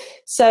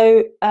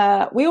 So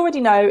we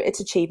already know it's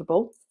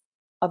achievable.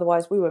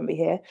 Otherwise, we wouldn't be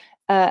here.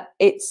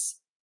 It's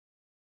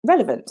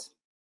relevant.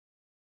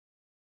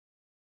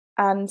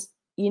 And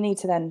you need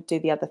to then do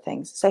the other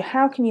things. So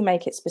how can you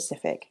make it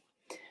specific?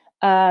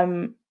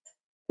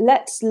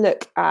 Let's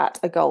look at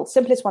a goal.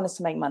 Simplest one is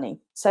to make money.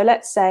 So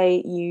let's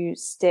say you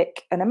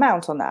stick an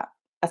amount on that,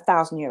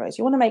 €1,000.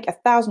 You want to make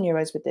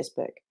 €1,000 with this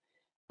book.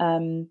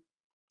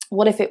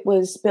 What if it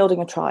was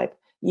building a tribe?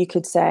 You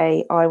could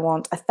say, I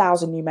want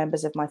 1,000 new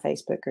members of my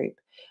Facebook group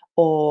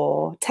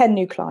or 10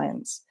 new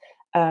clients.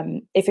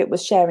 If it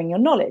was sharing your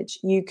knowledge,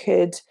 you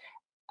could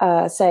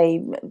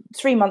say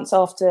 3 months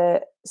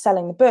after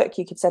selling the book,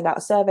 you could send out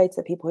a survey to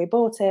the people who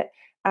bought it.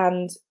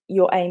 And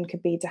your aim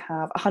could be to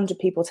have 100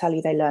 people tell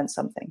you they learned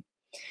something.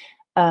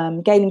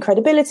 Gaining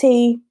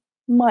credibility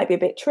might be a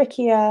bit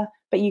trickier,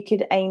 but you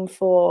could aim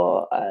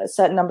for a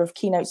certain number of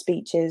keynote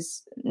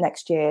speeches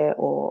next year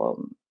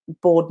or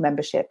board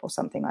membership or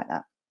something like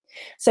that.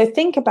 So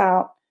think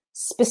about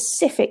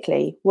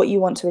specifically what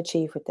you want to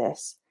achieve with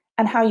this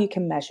and how you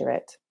can measure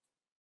it.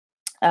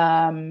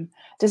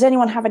 Does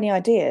anyone have any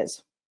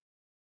ideas?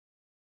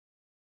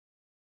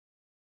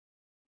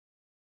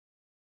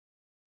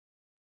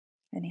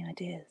 Any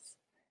ideas?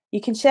 You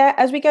can share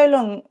as we go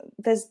along.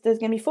 There's going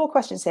to be 4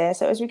 questions here.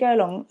 So as we go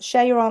along,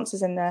 share your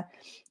answers in the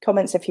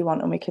comments if you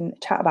want, and we can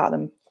chat about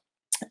them.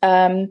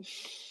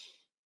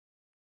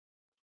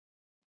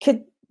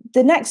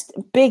 The next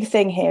big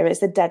thing here is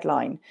the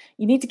deadline.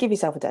 You need to give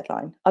yourself a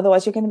deadline.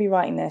 Otherwise, you're going to be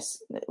writing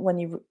this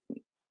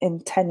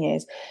in 10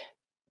 years.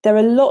 There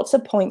are lots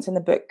of points in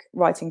the book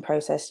writing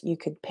process you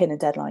could pin a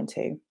deadline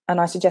to. And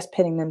I suggest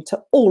pinning them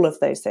to all of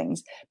those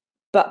things.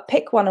 But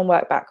pick one and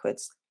work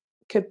backwards.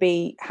 Could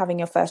be having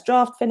your first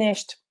draft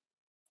finished,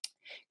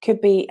 could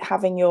be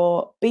having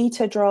your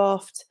beta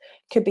draft,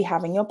 could be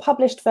having your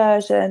published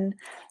version.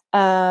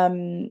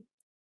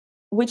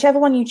 Whichever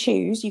one you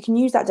choose, you can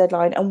use that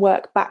deadline and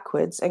work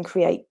backwards and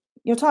create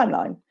your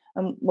timeline.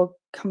 And we'll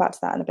come back to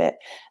that in a bit.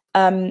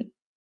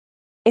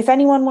 If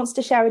anyone wants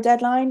to share a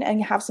deadline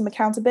and have some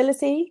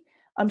accountability,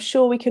 I'm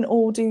sure we can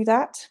all do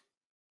that.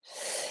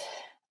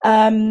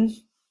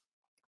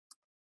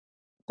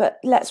 But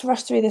let's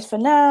rush through this for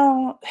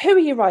now. Who are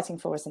you writing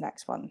for is the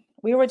next one.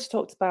 We already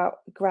talked about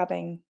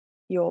grabbing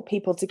your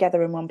people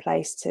together in one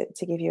place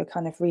to give you a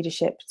kind of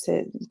readership,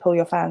 to pull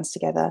your fans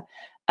together.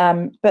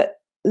 But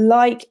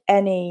like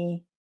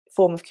any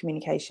form of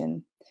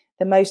communication,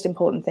 the most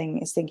important thing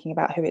is thinking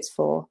about who it's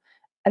for.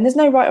 And there's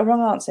no right or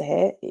wrong answer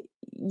here.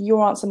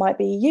 Your answer might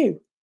be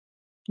you.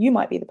 You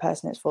might be the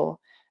person it's for.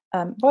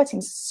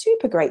 Writing's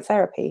super great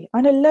therapy. I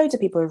know loads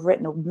of people who've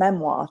written a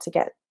memoir to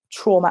get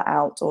trauma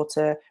out or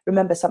to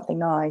remember something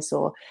nice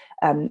or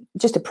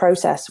just to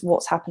process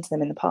what's happened to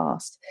them in the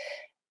past.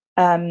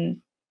 That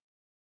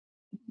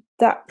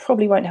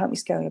probably won't help you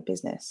scale your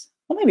business.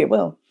 Or maybe it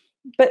will.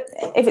 But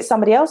if it's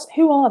somebody else,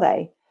 who are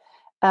they?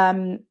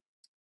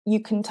 You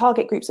can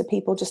target groups of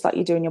people just like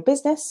you do in your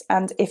business.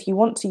 And if you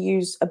want to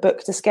use a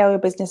book to scale your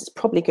business, it's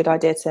probably a good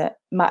idea to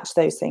match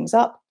those things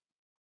up.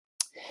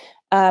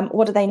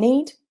 What do they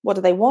need? What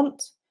do they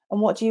want?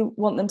 And what do you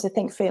want them to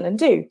think, feel, and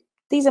do?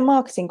 These are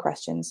marketing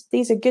questions.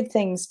 These are good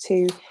things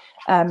to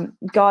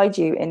guide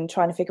you in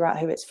trying to figure out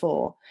who it's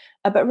for.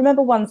 But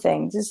remember one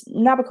thing,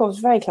 Nabokov's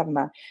a very clever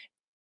man.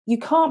 you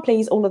can't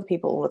please all of the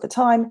people all of the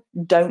time.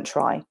 Don't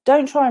try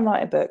and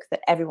write a book that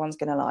everyone's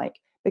going to like,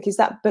 because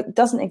that book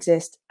doesn't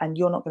exist and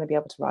you're not going to be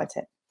able to write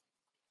it.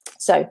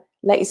 So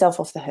let yourself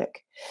off the hook.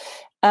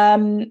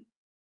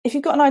 If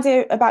you've got an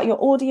idea about your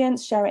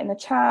audience, share it in the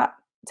chat.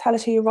 Tell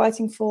us who you're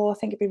writing for. I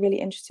think it'd be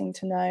really interesting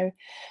to know.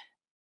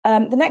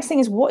 The next thing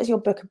is, what is your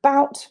book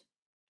about?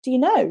 Do you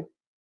know?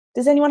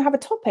 Does anyone have a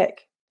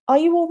topic? Are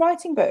you all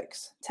writing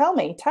books? Tell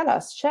me, tell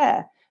us,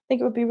 share. I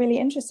think it would be really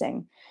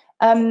interesting.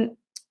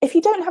 If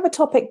you don't have a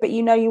topic, but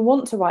you know you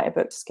want to write a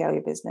book to scale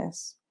your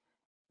business,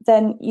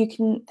 then you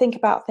can think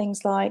about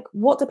things like,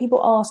 what do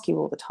people ask you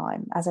all the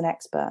time as an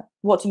expert?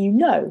 What do you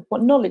know?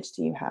 What knowledge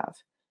do you have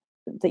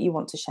that you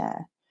want to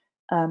share?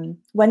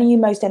 When are you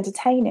most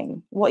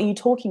entertaining? What are you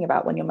talking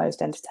about when you're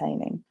most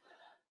entertaining?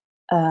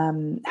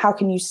 How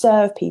can you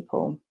serve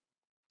people?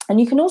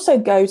 And you can also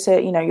go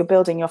to, you're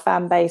building your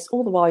fan base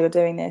all the while you're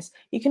doing this.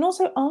 You can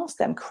also ask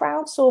them,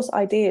 crowdsource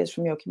ideas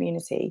from your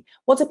community.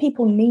 What do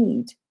people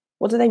need?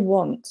 What do they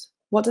want?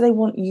 What do they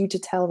want you to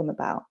tell them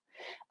about?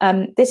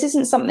 This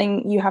isn't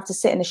something you have to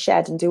sit in a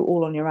shed and do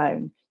all on your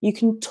own. You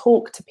can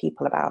talk to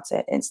people about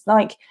it. It's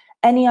like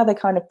any other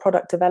kind of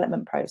product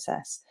development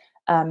process.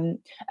 And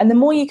the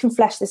more you can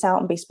flesh this out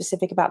and be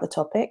specific about the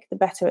topic, the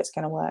better it's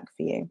going to work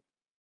for you.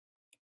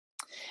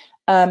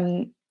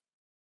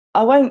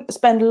 I won't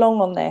spend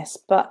long on this,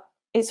 but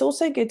it's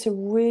also good to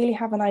really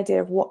have an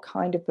idea of what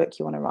kind of book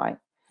you want to write.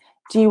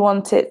 Do you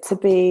want it to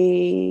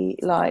be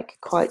like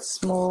quite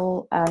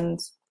small and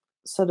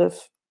sort of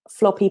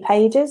floppy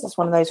pages? It's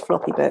one of those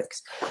floppy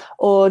books.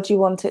 Or do you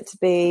want it to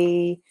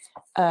be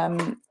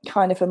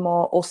kind of a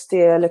more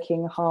austere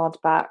looking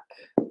hardback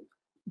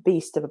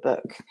beast of a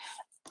book?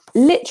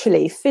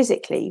 Literally,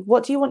 physically,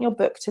 what do you want your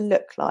book to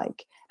look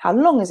like? How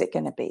long is it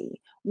going to be?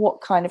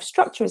 What kind of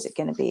structure is it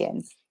going to be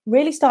in?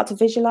 Really start to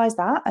visualize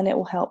that, and it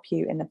will help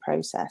you in the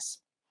process.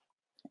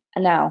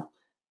 And now,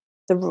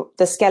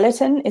 the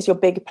skeleton is your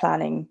big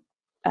planning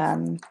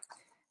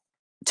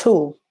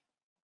tool.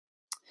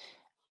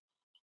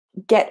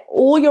 Get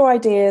all your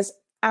ideas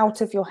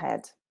out of your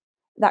head.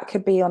 That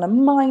could be on a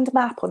mind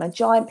map, on a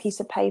giant piece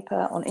of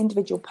paper, on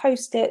individual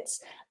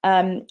Post-its.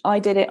 I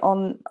did it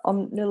on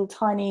little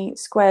tiny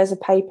squares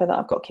of paper that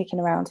I've got kicking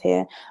around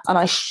here. And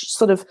I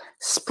sort of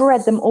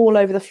spread them all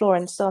over the floor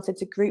and started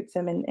to group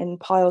them in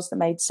piles that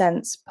made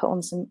sense, put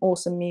on some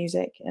awesome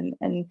music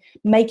and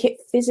make it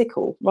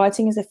physical.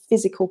 Writing is a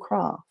physical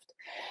craft.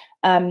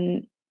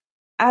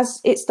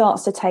 As it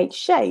starts to take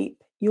shape,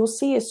 you'll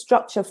see a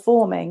structure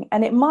forming,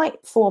 and it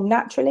might form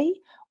naturally,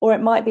 or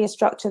it might be a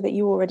structure that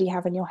you already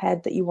have in your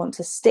head that you want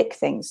to stick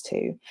things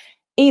to.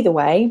 Either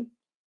way,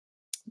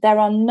 there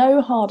are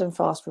no hard and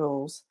fast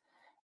rules.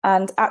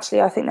 And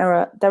actually, I think there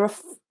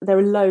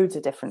are loads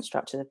of different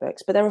structures of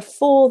books, but there are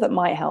 4 that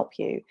might help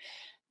you.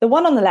 The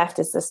one on the left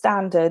is the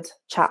standard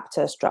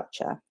chapter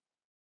structure.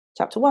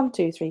 Chapter 1,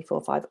 2, 3,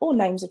 4, 5, all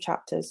names of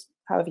chapters,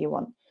 however you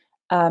want.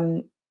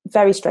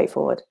 Very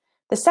straightforward.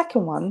 The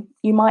second one,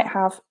 you might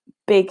have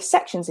big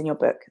sections in your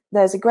book.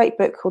 There's a great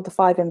book called The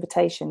 5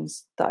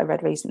 Invitations that I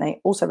read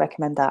recently. Also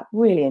recommend that.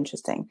 Really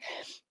interesting.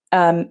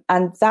 And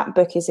that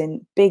book is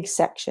in big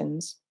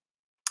sections.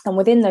 And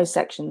within those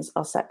sections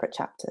are separate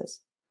chapters.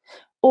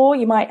 Or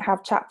you might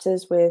have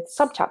chapters with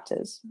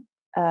sub-chapters.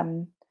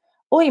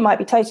 Or you might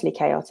be totally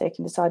chaotic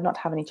and decide not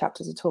to have any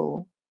chapters at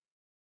all.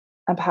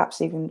 And perhaps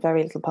even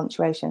very little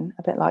punctuation,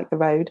 a bit like The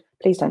Road.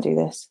 Please don't do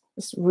this.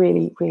 It's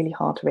really, really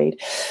hard to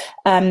read.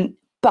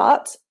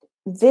 But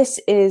this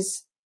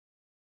is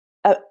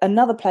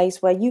another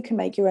place where you can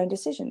make your own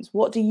decisions.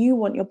 What do you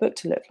want your book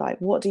to look like?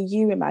 What do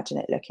you imagine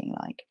it looking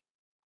like?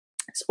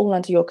 It's all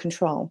under your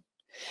control.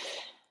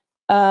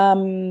 I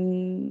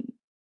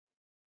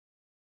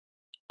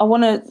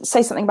want to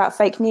say something about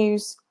fake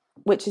news,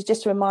 which is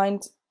just a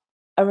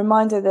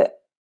reminder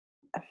that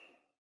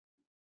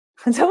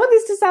I don't want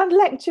this to sound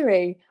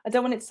lectury. I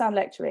don't want it to sound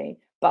lectury,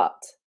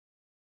 but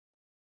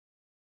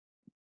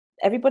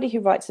everybody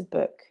who writes a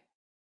book,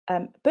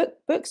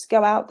 books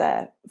go out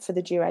there for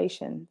the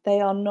duration.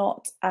 They are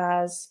not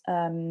as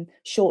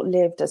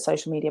short-lived as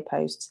social media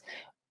posts.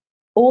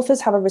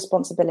 Authors have a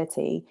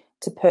responsibility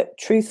to put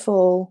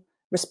truthful,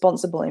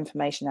 responsible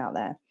information out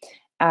there.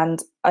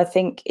 And I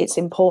think it's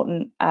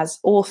important as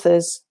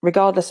authors,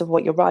 regardless of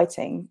what you're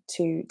writing,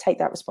 to take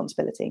that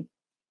responsibility.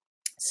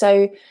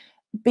 So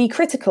be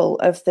critical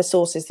of the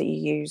sources that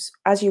you use.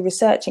 As you're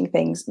researching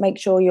things, make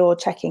sure you're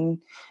checking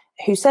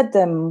who said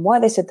them, why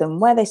they said them,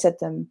 where they said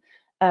them.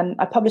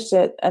 I published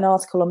an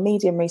article on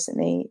Medium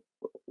recently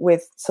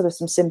with sort of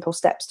some simple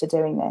steps to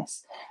doing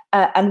this.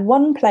 And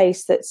one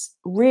place that's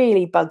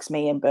really bugs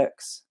me in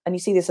books, and you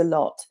see this a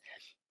lot,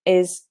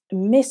 is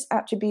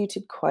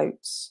misattributed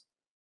quotes.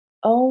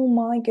 Oh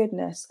my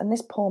goodness. And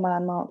this poor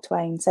man, Mark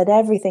Twain, said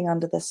everything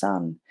under the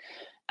sun.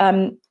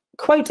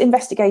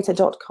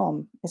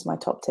 Quoteinvestigator.com is my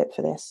top tip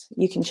for this.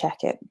 You can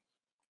check it.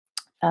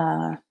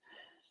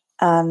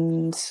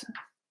 And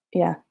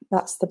yeah,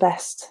 that's the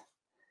best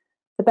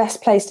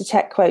place to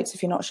check quotes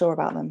if you're not sure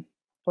about them,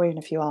 or even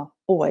if you are.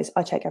 Always,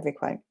 I check every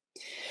quote.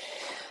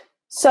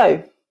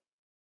 So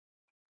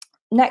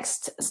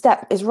next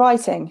step is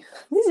writing.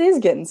 This is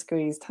getting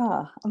squeezed,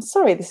 huh? I'm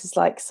sorry, this is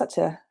like such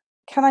a...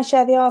 Can I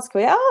share the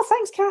article? Oh,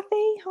 thanks, Kathy.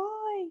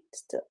 Hi.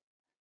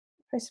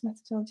 Process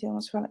methodology.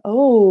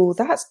 Oh,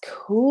 that's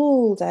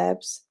cool,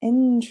 Debs.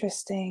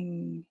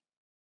 Interesting.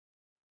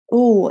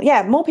 Oh,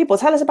 yeah, more people.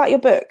 Tell us about your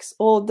books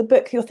or the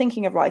book you're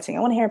thinking of writing.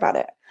 I want to hear about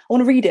it. I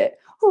want to read it.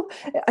 Oh,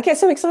 I get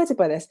so excited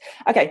by this.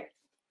 Okay.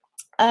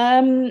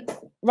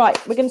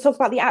 Right, we're going to talk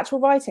about the actual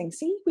writing.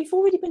 See, we've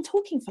already been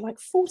talking for like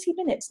 40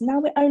 minutes. Now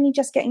we're only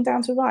just getting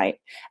down to write.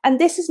 And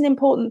this is an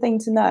important thing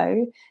to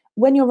know.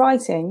 When you're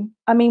writing,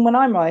 I mean, when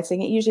I'm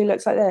writing, it usually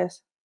looks like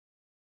this.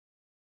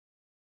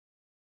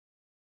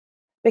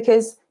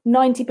 Because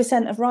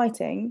 90% of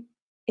writing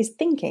is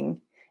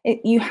thinking.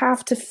 You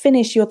have to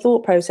finish your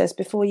thought process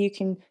before you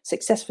can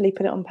successfully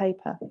put it on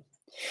paper.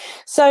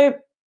 So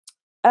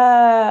there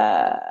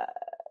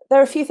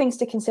are a few things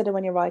to consider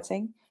when you're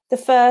writing. The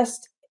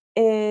first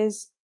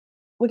is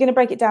we're going to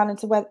break it down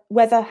into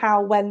whether,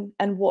 how, when,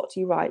 and what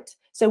you write.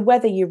 So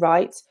whether you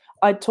write,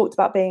 I talked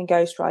about being a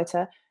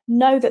ghostwriter.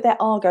 Know that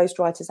there are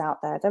ghostwriters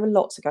out there. There are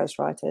lots of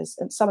ghostwriters,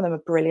 and some of them are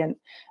brilliant.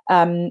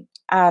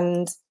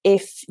 And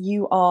if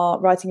you are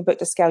writing a book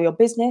to scale your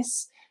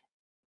business,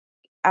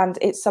 and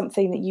it's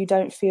something that you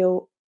don't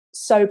feel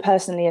so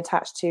personally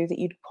attached to that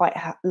you'd quite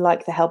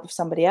like the help of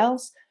somebody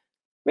else,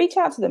 reach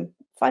out to them,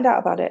 find out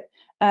about it.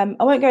 I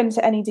won't go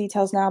into any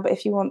details now, but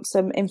if you want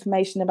some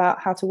information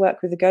about how to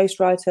work with a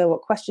ghostwriter,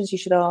 what questions you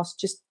should ask,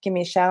 just give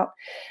me a shout.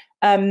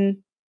 The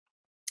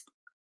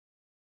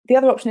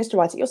other option is to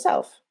write it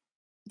yourself,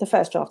 the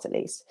first draft at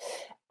least.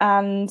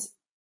 And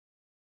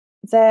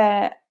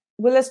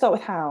let's start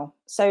with how.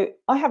 So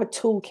I have a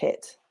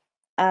toolkit,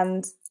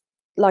 and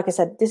like I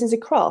said, this is a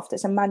craft.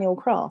 It's a manual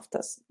craft.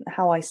 That's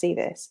how I see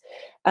this.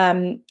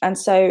 And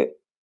so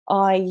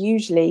I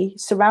usually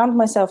surround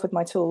myself with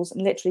my tools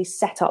and literally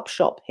set up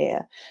shop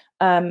here.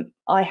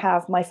 I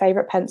have my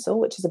favorite pencil,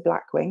 which is a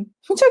Blackwing,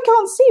 which I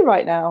can't see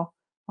right now.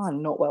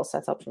 I'm not well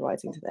set up for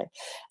writing today.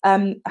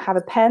 I have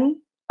a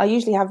pen. I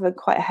usually have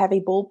quite a heavy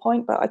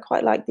ballpoint, but I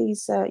quite like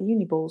these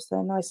uni balls.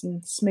 They're nice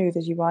and smooth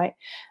as you write.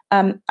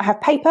 I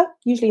have paper,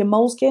 usually a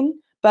moleskin,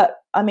 but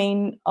I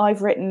mean,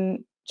 I've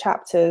written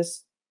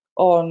chapters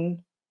on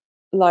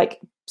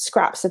like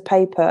scraps of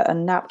paper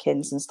and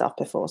napkins and stuff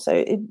before, so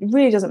it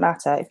really doesn't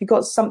matter. If you've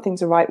got something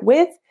to write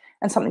with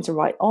and something to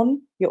write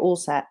on, you're all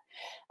set.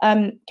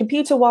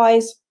 Computer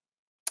wise,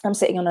 I'm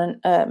sitting on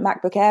a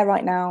MacBook Air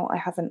right now. I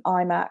have an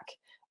iMac.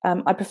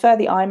 I prefer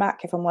the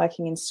iMac if I'm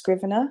working in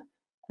Scrivener,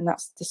 and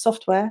that's the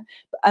software.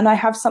 And I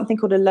have something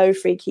called a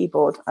low-free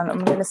keyboard, and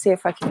I'm going to see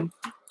if I can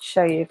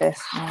show you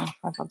this.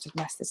 I've just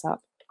messed this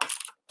up.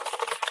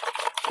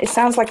 It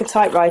sounds like a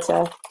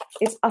typewriter.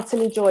 It's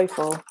utterly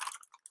joyful.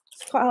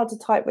 It's quite hard to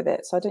type with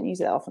it, so I don't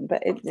use it often,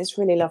 but it's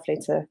really lovely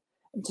to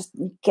just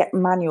get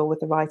manual with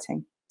the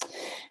writing.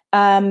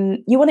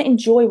 You want to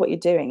enjoy what you're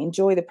doing,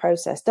 enjoy the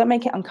process. Don't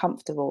make it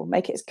uncomfortable.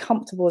 Make it as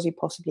comfortable as you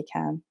possibly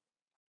can.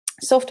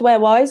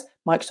 Software-wise,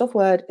 Microsoft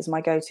Word is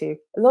my go-to.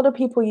 A lot of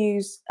people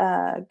use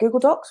Google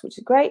Docs, which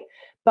is great,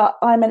 but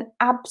I'm an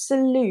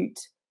absolute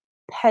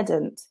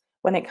pedant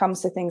when it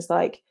comes to things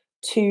like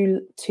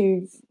two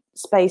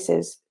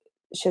spaces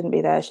shouldn't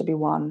be there, should be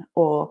one,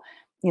 or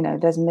you know,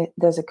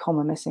 there's a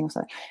comma missing or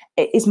something.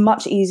 It is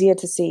much easier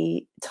to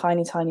see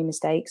tiny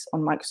mistakes on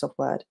Microsoft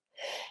Word.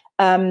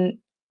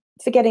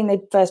 For getting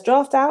the first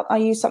draft out, I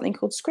use something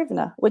called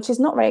Scrivener, which is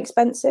not very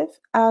expensive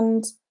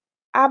and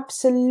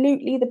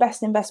absolutely the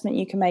best investment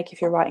you can make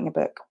if you're writing a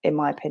book, in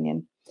my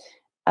opinion,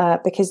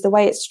 because the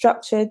way it's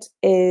structured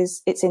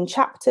is it's in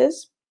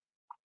chapters,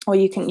 or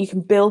you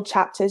can build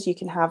chapters. You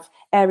can have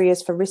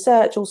areas for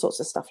research, all sorts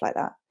of stuff like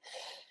that.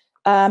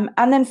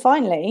 And then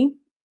finally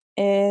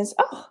is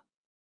cool.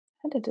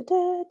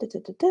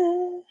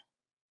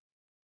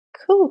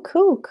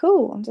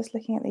 I'm just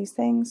looking at these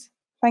things.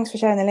 Thanks for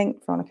sharing the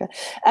link, Veronica.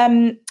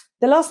 The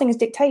last thing is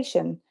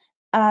dictation,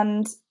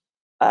 and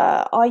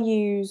I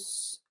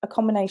use a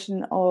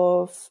combination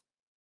of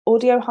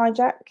Audio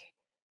Hijack,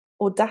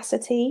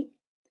 Audacity,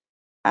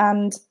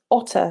 and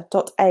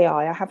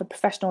Otter.ai. I have a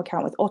professional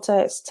account with Otter.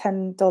 It's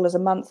 $10 a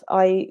month.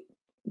 I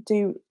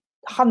do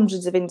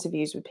hundreds of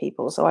interviews with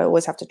people, so I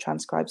always have to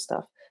transcribe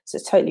stuff. So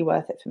it's totally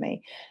worth it for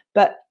me.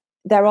 But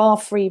there are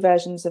free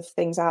versions of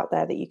things out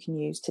there that you can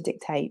use to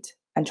dictate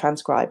and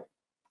transcribe.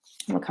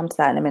 We'll come to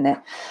that in a minute.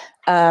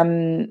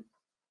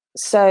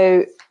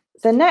 So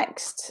the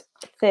next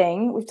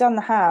thing, we've done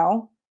the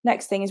how.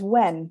 Next thing is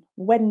when.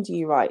 When do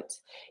you write?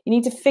 You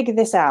need to figure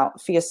this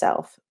out for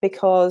yourself,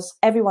 because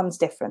everyone's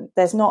different.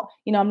 There's not,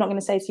 you know, I'm not going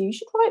to say to you, you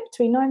should write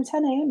between 9 and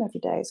 10 a.m. every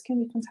day. It's going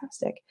to be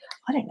fantastic.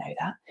 I don't know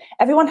that.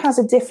 Everyone has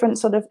a different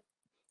sort of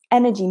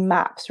energy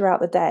map throughout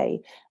the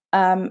day.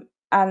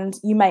 And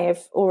you may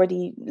have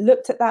already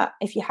looked at that.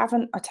 If you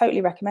haven't, I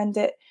totally recommend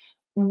it.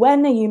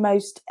 When are you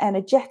most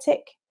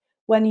energetic?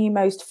 When are you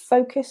most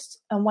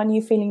focused? And when are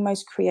you feeling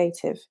most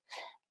creative?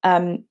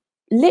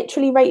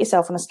 Literally rate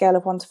yourself on a scale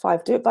of 1 to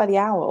 5. Do it by the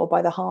hour or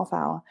by the half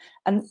hour,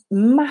 and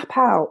map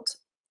out,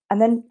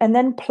 and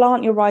then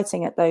plant your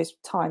writing at those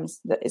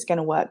times that is going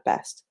to work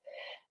best.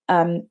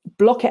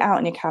 Block it out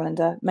in your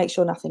calendar. Make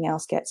sure nothing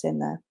else gets in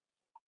there.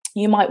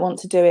 You might want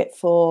to do it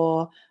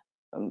for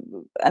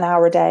an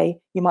hour a day.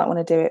 You might want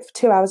to do it for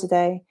 2 hours a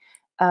day.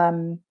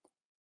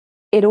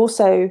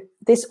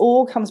 This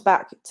all comes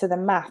back to the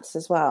maths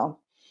as well.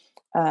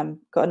 Got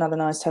another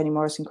nice Toni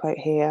Morrison quote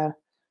here.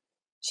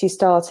 She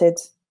started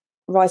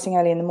writing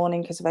early in the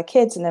morning because of her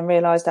kids, and then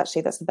realized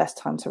actually that's the best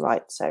time to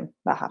write. So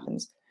that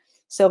happens.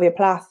 Sylvia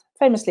Plath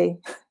famously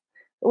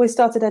always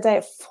started her day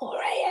at 4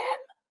 a.m.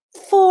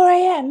 4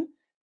 a.m.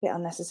 Bit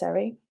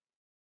unnecessary,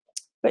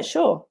 but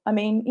sure. I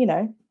mean, you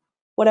know,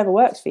 whatever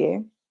works for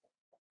you.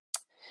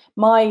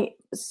 My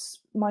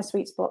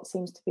sweet spot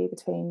seems to be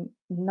between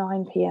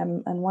 9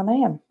 p.m. and 1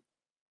 a.m.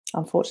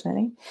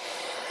 unfortunately.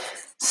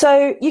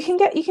 So you can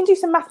do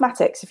some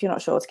mathematics if you're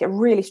not sure, to get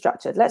really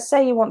structured. Let's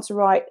say you want to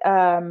write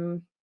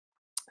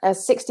a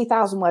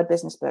 60,000 word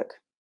business book,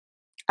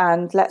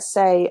 and let's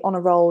say on a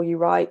roll you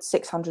write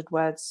 600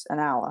 words an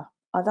hour.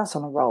 That's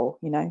on a roll,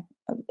 you know.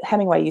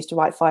 Hemingway used to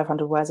write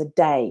 500 words a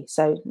day,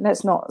 so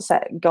let's not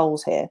set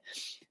goals here.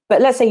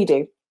 But let's say you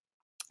do,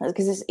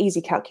 because it's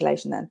easy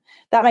calculation then.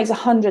 That makes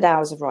 100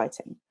 hours of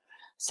writing.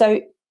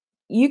 So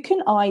you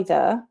can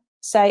either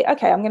say,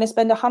 okay, I'm going to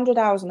spend 100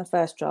 hours on the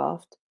first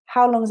draft.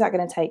 How long is that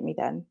going to take me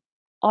then?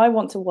 I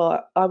want to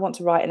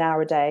write an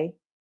hour a day,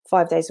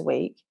 5 days a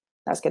week.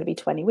 That's going to be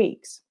 20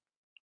 weeks.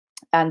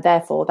 And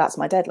therefore, that's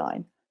my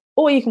deadline.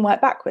 Or you can work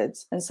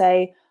backwards and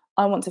say,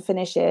 I want to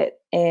finish it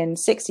in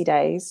 60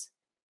 days.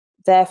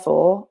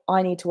 Therefore,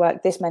 I need to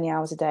work this many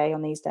hours a day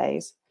on these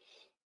days.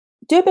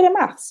 Do a bit of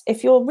maths.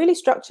 If you're really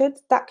structured,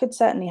 that could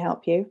certainly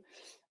help you.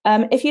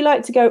 If you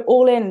like to go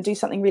all in and do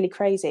something really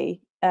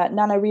crazy,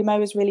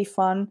 NaNoWriMo is really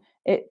fun.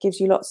 It gives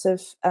you lots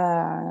of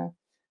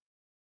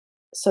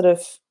sort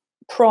of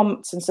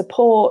prompts and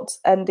support.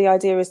 And the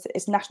idea is that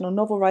it's National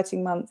Novel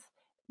Writing Month.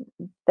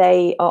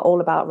 They are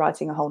all about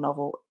writing a whole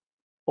novel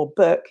or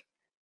book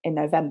in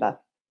November.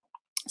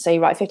 So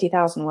you write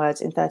 50,000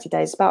 words in 30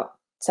 days, about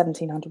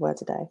 1,700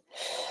 words a day.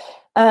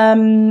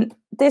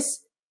 This,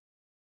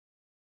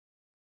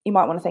 you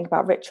might want to think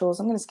about rituals.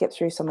 I'm going to skip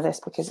through some of this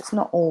because it's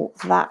not all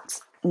that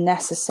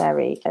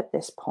necessary at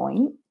this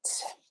point.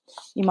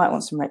 You might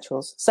want some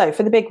rituals. So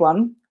for the big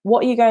one,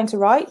 what are you going to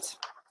write?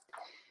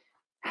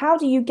 How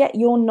do you get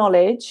your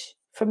knowledge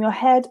from your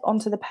head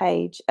onto the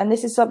page? And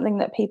this is something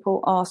that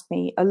people ask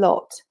me a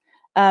lot.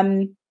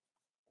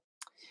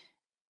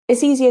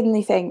 It's easier than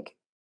you think.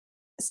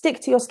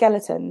 Stick to your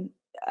skeleton,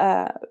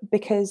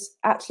 because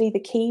actually the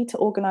key to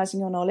organizing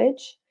your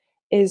knowledge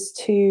is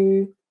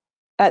to,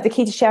 the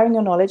key to sharing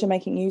your knowledge and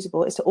making it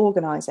usable is to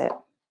organize it.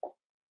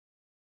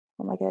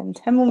 Oh my God,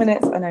 10 more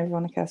minutes. I know,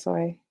 Veronica,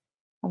 sorry.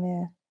 I'm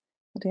here.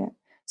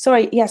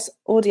 Sorry, yes,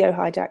 audio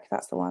hijack,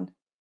 that's the one.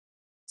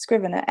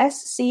 Scrivener,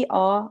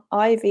 Scrivener.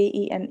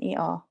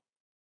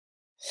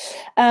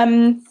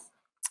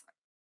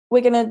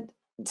 We're going to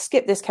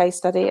skip this case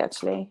study,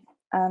 actually,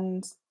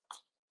 and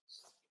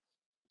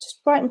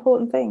just write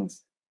important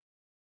things.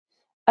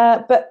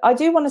 But I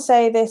do want to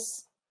say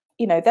this,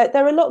 you know, that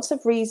there are lots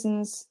of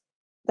reasons,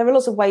 there are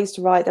lots of ways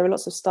to write, there are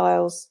lots of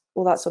styles,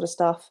 all that sort of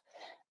stuff.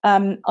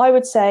 I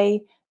would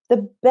say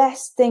the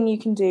best thing you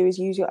can do is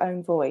use your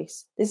own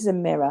voice. This is a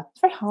mirror.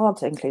 It's very hard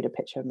to include a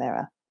picture of a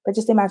mirror, but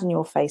just imagine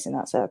your face in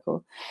that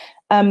circle.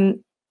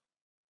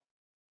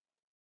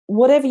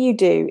 Whatever you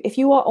do, if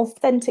you are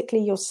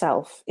authentically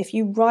yourself, if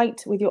you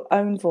write with your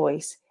own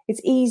voice,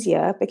 it's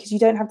easier because you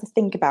don't have to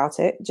think about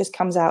it. It just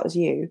comes out as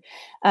you.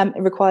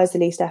 It requires the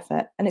least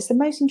effort, and it's the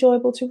most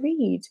enjoyable to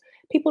read.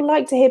 People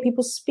like to hear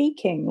people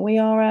speaking. We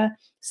are a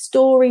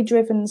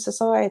story-driven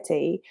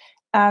society,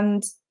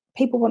 and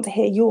people want to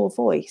hear your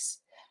voice.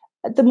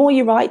 The more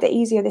you write, the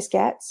easier this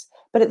gets.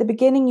 But at the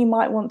beginning, you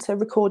might want to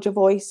record your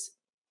voice.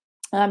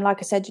 Like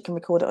I said, you can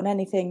record it on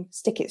anything,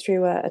 stick it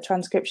through a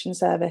transcription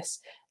service,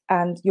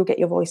 and you'll get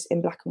your voice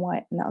in black and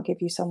white, and that'll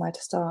give you somewhere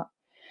to start.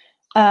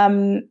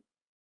 I'm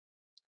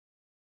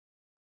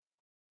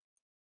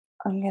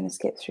going to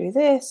skip through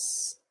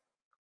this.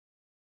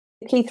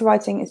 The key to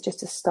writing is just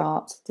to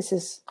start. This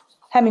is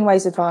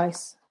Hemingway's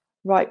advice.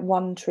 Write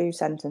one true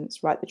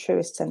sentence. Write the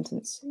truest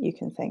sentence you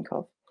can think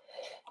of.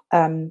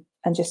 And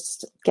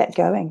just get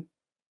going.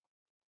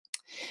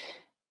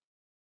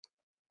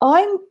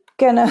 I'm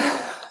gonna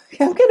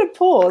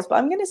pause, but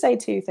I'm gonna say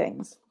two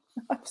things.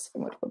 I have so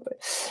much fun with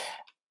it.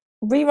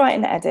 Rewrite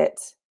and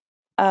edit.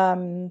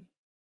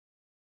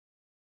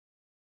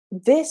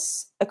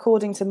 This,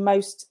 according to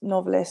most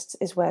novelists,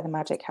 is where the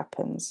magic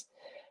happens.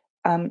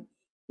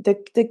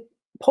 The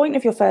point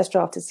of your first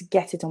draft is to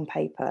get it on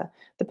paper.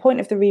 The point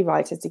of the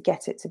rewrite is to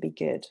get it to be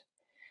good.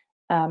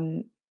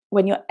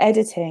 When you're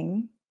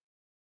editing,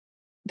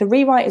 the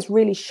rewrite is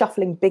really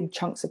shuffling big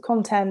chunks of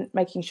content,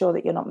 making sure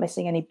that you're not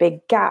missing any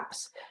big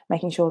gaps,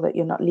 making sure that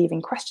you're not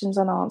leaving questions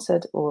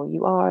unanswered, or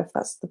you are, if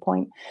that's the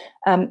point.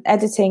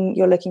 Editing,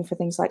 you're looking for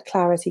things like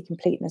clarity,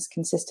 completeness,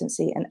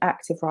 consistency, and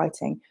active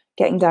writing,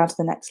 getting down to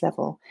the next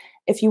level.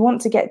 If you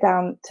want to get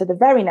down to the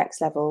very next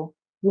level,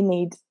 you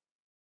need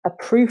a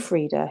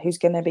proofreader who's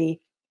going to be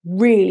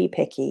really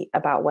picky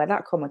about where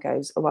that comma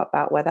goes, or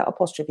about where that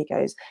apostrophe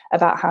goes,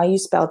 about how you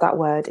spelled that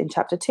word in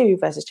chapter 2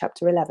 versus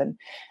chapter 11.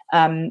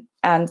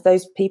 And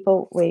those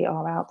people, we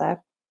are out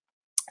there.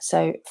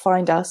 So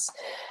find us.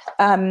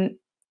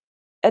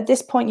 At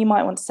this point, you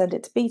might want to send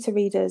it to beta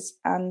readers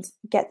and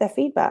get their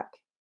feedback.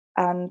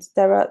 And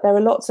there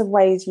are lots of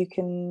ways you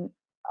can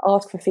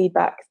ask for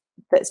feedback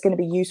that's going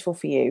to be useful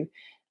for you.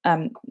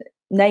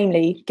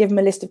 Namely, give them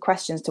a list of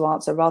questions to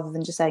answer rather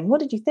than just saying, what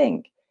did you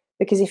think?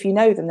 Because if you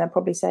know them, they'll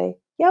probably say,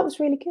 yeah, it was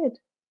really good.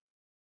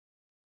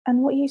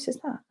 And what use is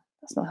that?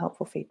 That's not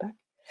helpful feedback.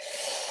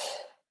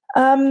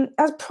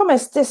 As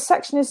promised, this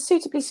section is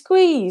suitably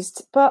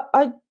squeezed, but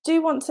I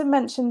do want to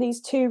mention these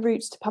 2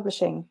 routes to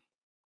publishing.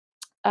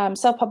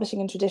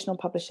 Self-publishing and traditional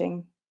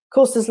publishing. Of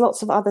course, there's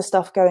lots of other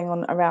stuff going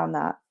on around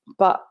that,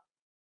 but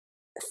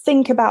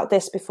think about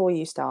this before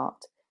you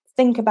start.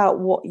 Think about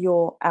what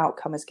your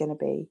outcome is going to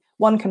be.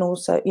 One can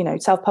also,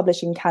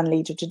 self-publishing can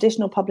lead to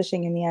traditional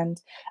publishing in the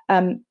end.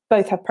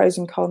 Both have pros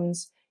and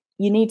cons.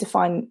 You need to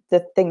find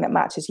the thing that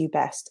matches you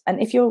best.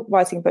 And if you're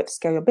writing a book to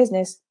scale your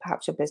business,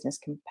 perhaps your business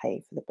can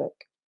pay for the book.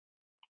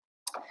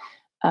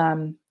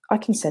 I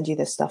can send you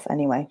this stuff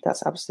anyway.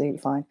 That's absolutely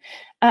fine.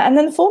 And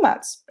then the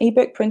formats: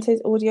 ebook, printed,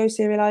 audio,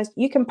 serialized.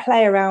 You can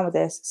play around with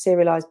this.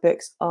 Serialized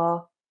books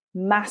are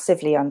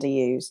massively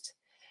underused.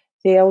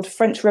 The old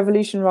French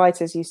Revolution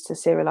writers used to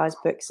serialize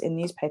books in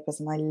newspapers,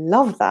 and I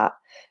love that.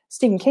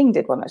 Stephen King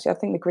did one, actually. I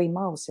think The Green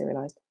Mile was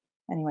serialized.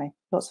 Anyway,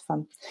 lots of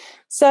fun.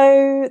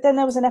 So then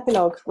there was an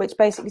epilogue, which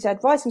basically said,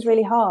 writing's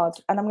really hard.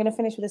 And I'm going to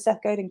finish with a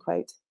Seth Godin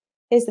quote.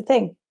 Here's the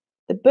thing.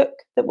 The book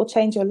that will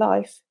change your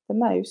life the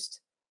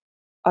most,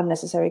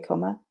 unnecessary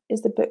comma,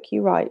 is the book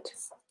you write.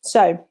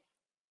 So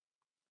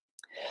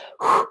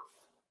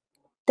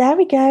there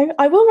we go.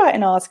 I will write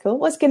an article.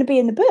 What's going to be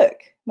in the book?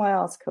 My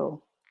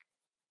article.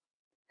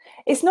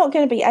 It's not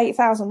going to be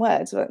 8,000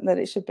 words that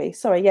it should be.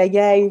 Sorry. Yeah.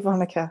 Yay,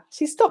 Veronica.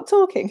 She stopped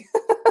talking.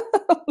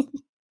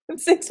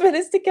 6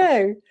 minutes to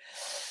go.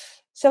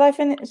 Shall I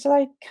finish? Shall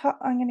I cut?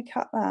 I'm going to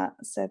cut that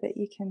so that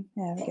you can.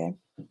 There we go.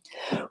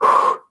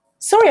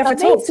 Sorry if I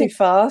talked too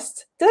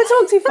fast. Did I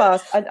talk too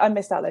fast? I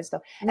missed out loads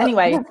of stuff. No,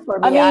 anyway,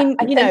 I mean,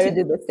 I tend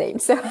to do the same.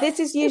 So this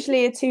is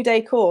usually a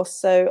 2-day course,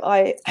 so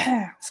I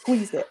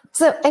squeezed it.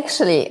 So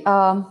actually,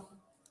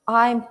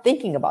 I'm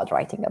thinking about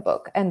writing a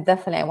book, and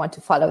definitely I want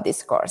to follow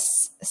this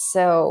course.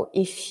 So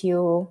if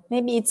you,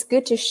 maybe it's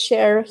good to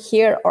share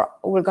here, or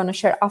we're going to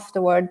share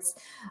afterwards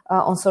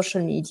on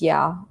social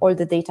media, all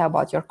the data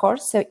about your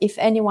course. So if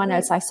anyone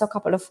else, I saw a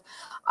couple of,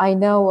 I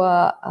know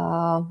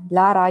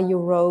Lara, you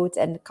wrote,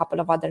 and a couple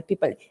of other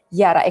people.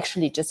 Yara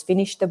actually just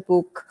finished the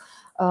book,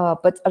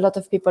 but a lot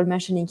of people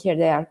mentioning here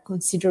they are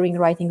considering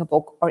writing a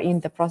book, or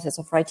in the process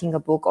of writing a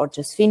book, or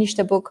just finished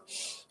a book.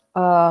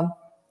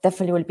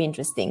 Definitely will be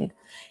interesting.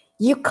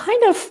 You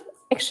kind of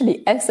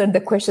actually answered the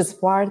questions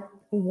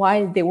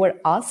while they were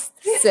asked.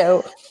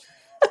 So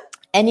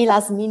any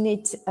last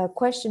minute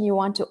question you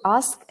want to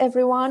ask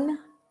everyone?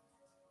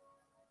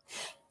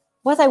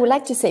 What I would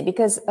like to say,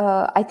 because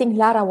I think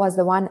Lara was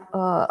the one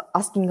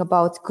asking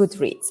about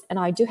Goodreads, and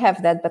I do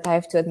have that, but I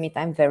have to admit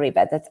I'm very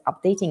bad at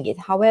updating it.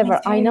 However,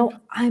 I know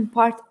I'm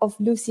part of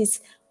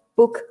Lucy's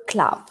book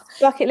club.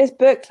 Bucket list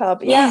book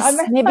club. Yeah, yes,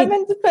 I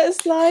meant to put a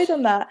slide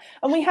on that.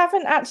 And we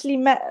haven't actually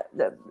met.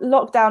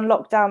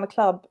 Lockdown the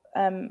club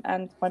and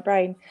my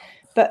brain.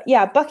 But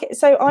yeah,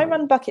 so I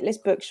run Bucket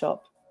List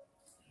Bookshop,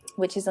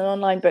 which is an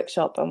online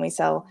bookshop, and we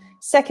sell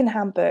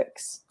secondhand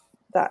books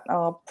that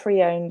are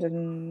pre-owned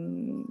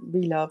and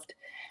reloved.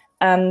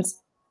 And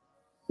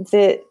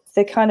the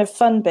kind of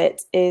fun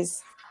bit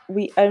is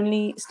we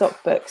only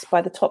stock books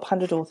by the top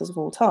 100 authors of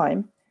all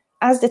time,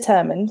 as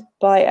determined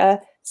by a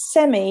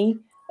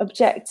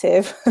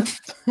semi-objective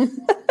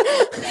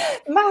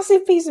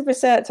massive piece of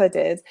research I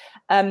did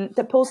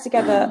that pulls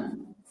together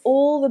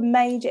all the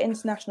major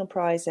international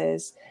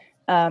prizes,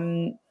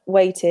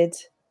 weighted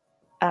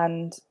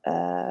and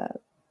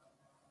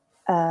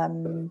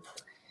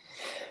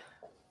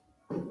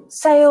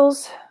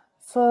sales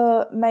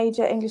for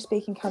major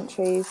English-speaking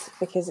countries,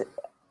 because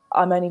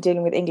I'm only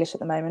dealing with English at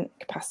the moment,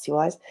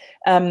 capacity-wise.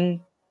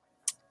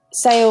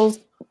 Sales,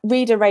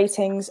 reader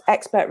ratings,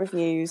 expert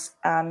reviews,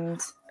 and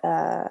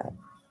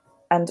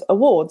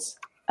awards,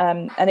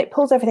 and it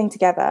pulls everything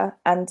together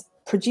and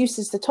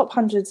produces the top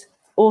 100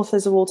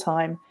 authors of all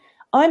time.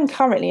 I'm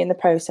currently in the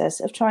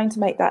process of trying to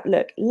make that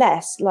look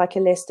less like a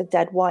list of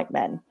dead white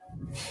men.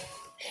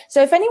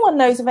 So if anyone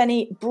knows of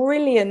any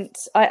brilliant,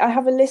 I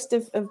have a list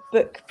of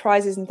book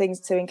prizes and things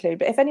to include,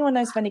 but if anyone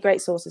knows of any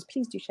great sources,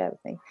 please do share with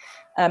me.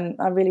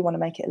 I really want to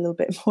make it a little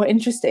bit more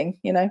interesting,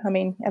 you know. I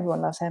mean,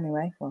 everyone loves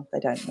Hemingway. Well, they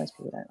don't. Most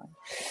people don't like.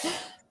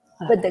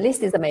 But the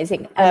list is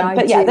amazing.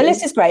 But yeah, the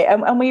list is great,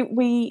 and we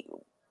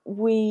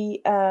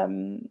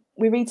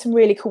read some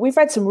really cool. We've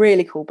read some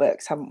really cool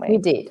books, haven't we? We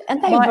did,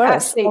 and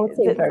diverse.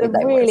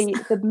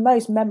 The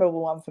most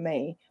memorable one for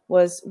me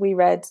was we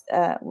read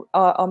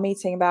our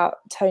meeting about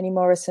Toni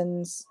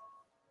Morrison's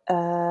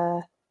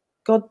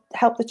 "God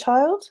Help the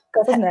Child,"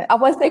 wasn't it? I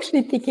was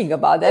actually thinking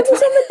about that. It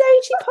was on the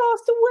she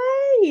passed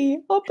away.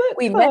 Our book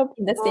We club. met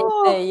in the same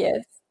day.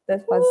 Yes,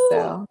 that was.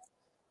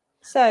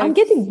 So I'm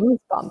getting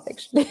goosebumps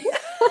actually.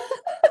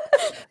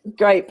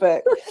 Great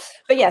book.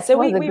 But yeah, so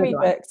we read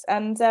one. books,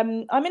 and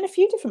I'm in a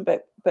few different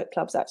book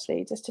clubs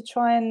actually, just to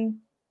try and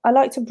I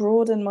like to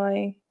broaden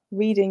my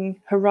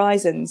reading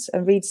horizons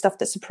and read stuff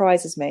that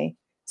surprises me.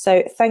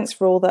 So thanks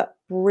for all that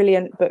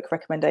brilliant book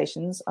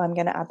recommendations. I'm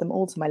going to add them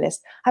all to my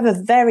list. I have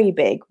a very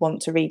big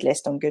want to read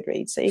list on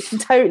Goodreads, so you can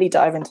totally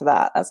dive into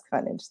that. That's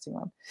quite an interesting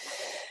one.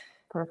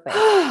 Perfect.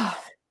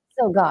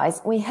 So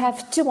guys, we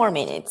have 2 more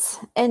minutes.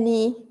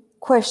 Any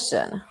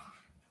question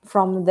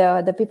from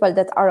the people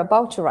that are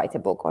about to write a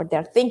book, or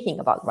they're thinking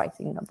about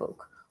writing a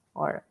book,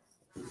 or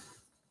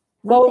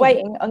while we're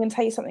waiting, I'm going to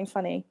tell you something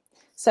funny.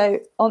 So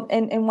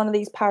in one of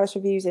these Paris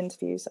Reviews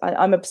interviews,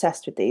 I'm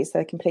obsessed with these.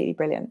 They're completely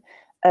brilliant.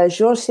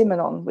 Georges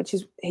Simenon, which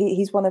is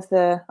he's one of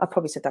the, I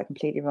probably said that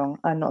completely wrong.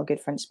 I'm not a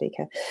good French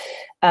speaker.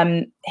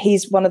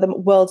 He's one of the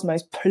world's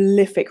most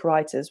prolific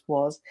writers,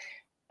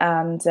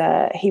 and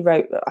he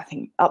wrote, I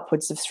think,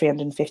 upwards of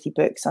 350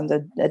 books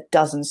under a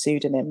dozen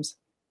pseudonyms.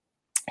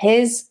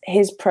 His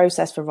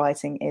process for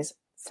writing is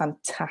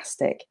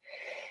fantastic.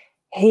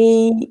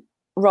 He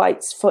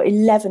writes for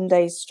 11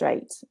 days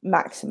straight,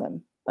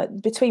 maximum,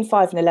 between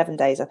 5 and 11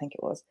 days, I think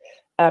it was,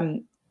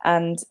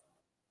 and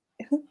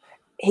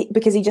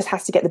because he just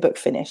has to get the book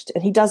finished,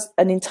 and he does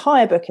an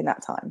entire book in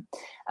that time.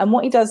 And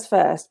what he does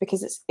first,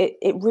 because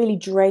it really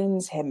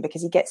drains him,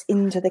 because he gets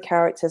into the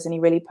characters and he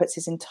really puts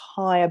his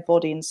entire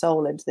body and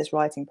soul into this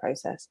writing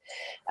process.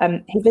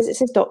 He visits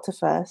his doctor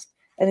first,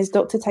 and his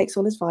doctor takes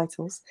all his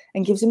vitals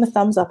and gives him a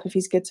thumbs up if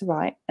he's good to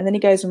write. And then he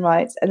goes and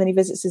writes, and then he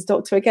visits his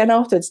doctor again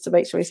afterwards to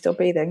make sure he's still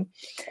breathing.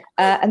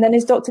 And then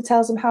his doctor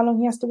tells him how long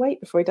he has to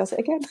wait before he does it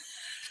again.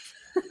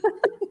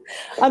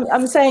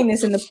 I'm saying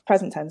this in the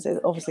present tense,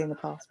 obviously in the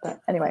past, but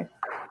anyway,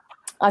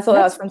 I thought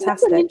that was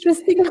fantastic. That's an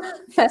interesting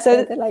method,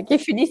 so, like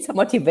if you need some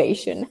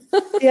motivation.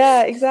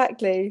 Yeah,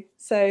 exactly.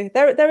 So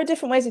there are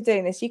different ways of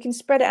doing this. You can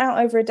spread it out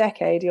over a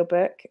decade, your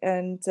book,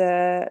 and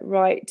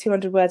write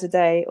 200 words a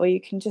day, or you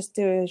can just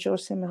do a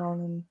Georges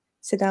Simenon and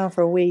sit down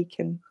for a week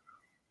and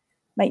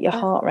make your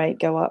heart rate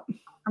go up.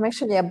 I'm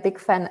actually a big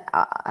fan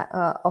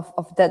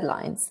of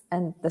deadlines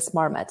and the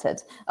SMART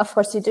method. Of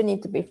course, you do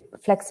need to be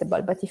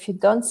flexible, but if you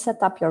don't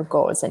set up your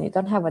goals and you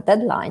don't have a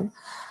deadline,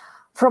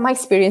 from my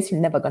experience,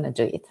 you're never going to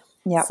do it.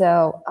 Yeah.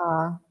 So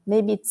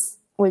maybe it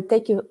will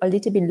take you a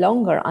little bit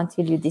longer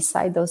until you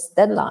decide those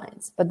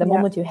deadlines. But the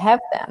moment you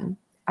have them,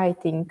 I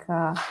think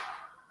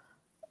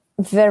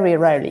very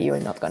rarely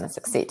you're not going to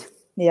succeed.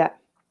 Yeah.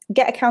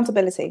 Get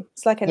accountability.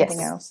 It's like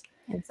anything else.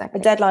 Exactly.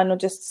 A deadline will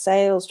just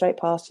sail straight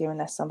past you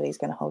unless somebody's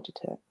going to hold you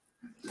to it.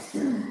 So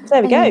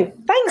there we go.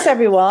 Thanks,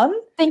 everyone.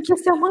 Thank you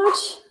so much.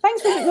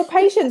 Thanks for your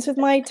patience with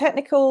my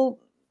technical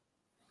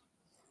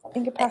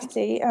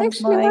incapacity and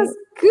actually, my it was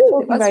good.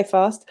 Talking very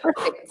fast.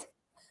 Perfect.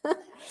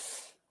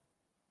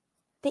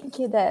 Thank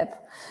you, Deb.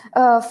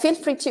 Feel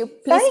free to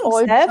please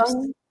all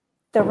join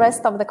the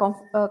rest of the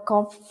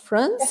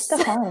conference.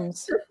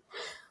 Yes,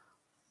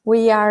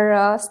 we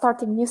are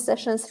starting new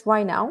sessions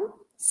right now,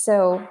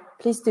 so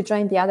please do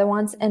join the other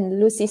ones. And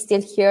Lucy's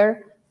still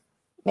here.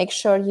 Make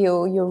sure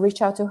you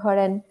reach out to her,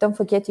 and don't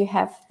forget you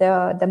have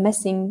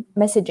the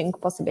messaging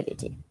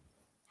possibility.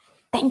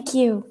 Thank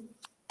you.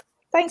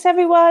 Thanks,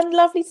 everyone.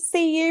 Lovely to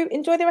see you.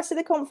 Enjoy the rest of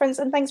the conference,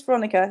 and thanks,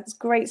 Veronica. It's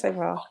great so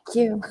far. Thank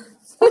you.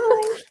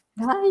 Bye.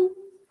 Bye.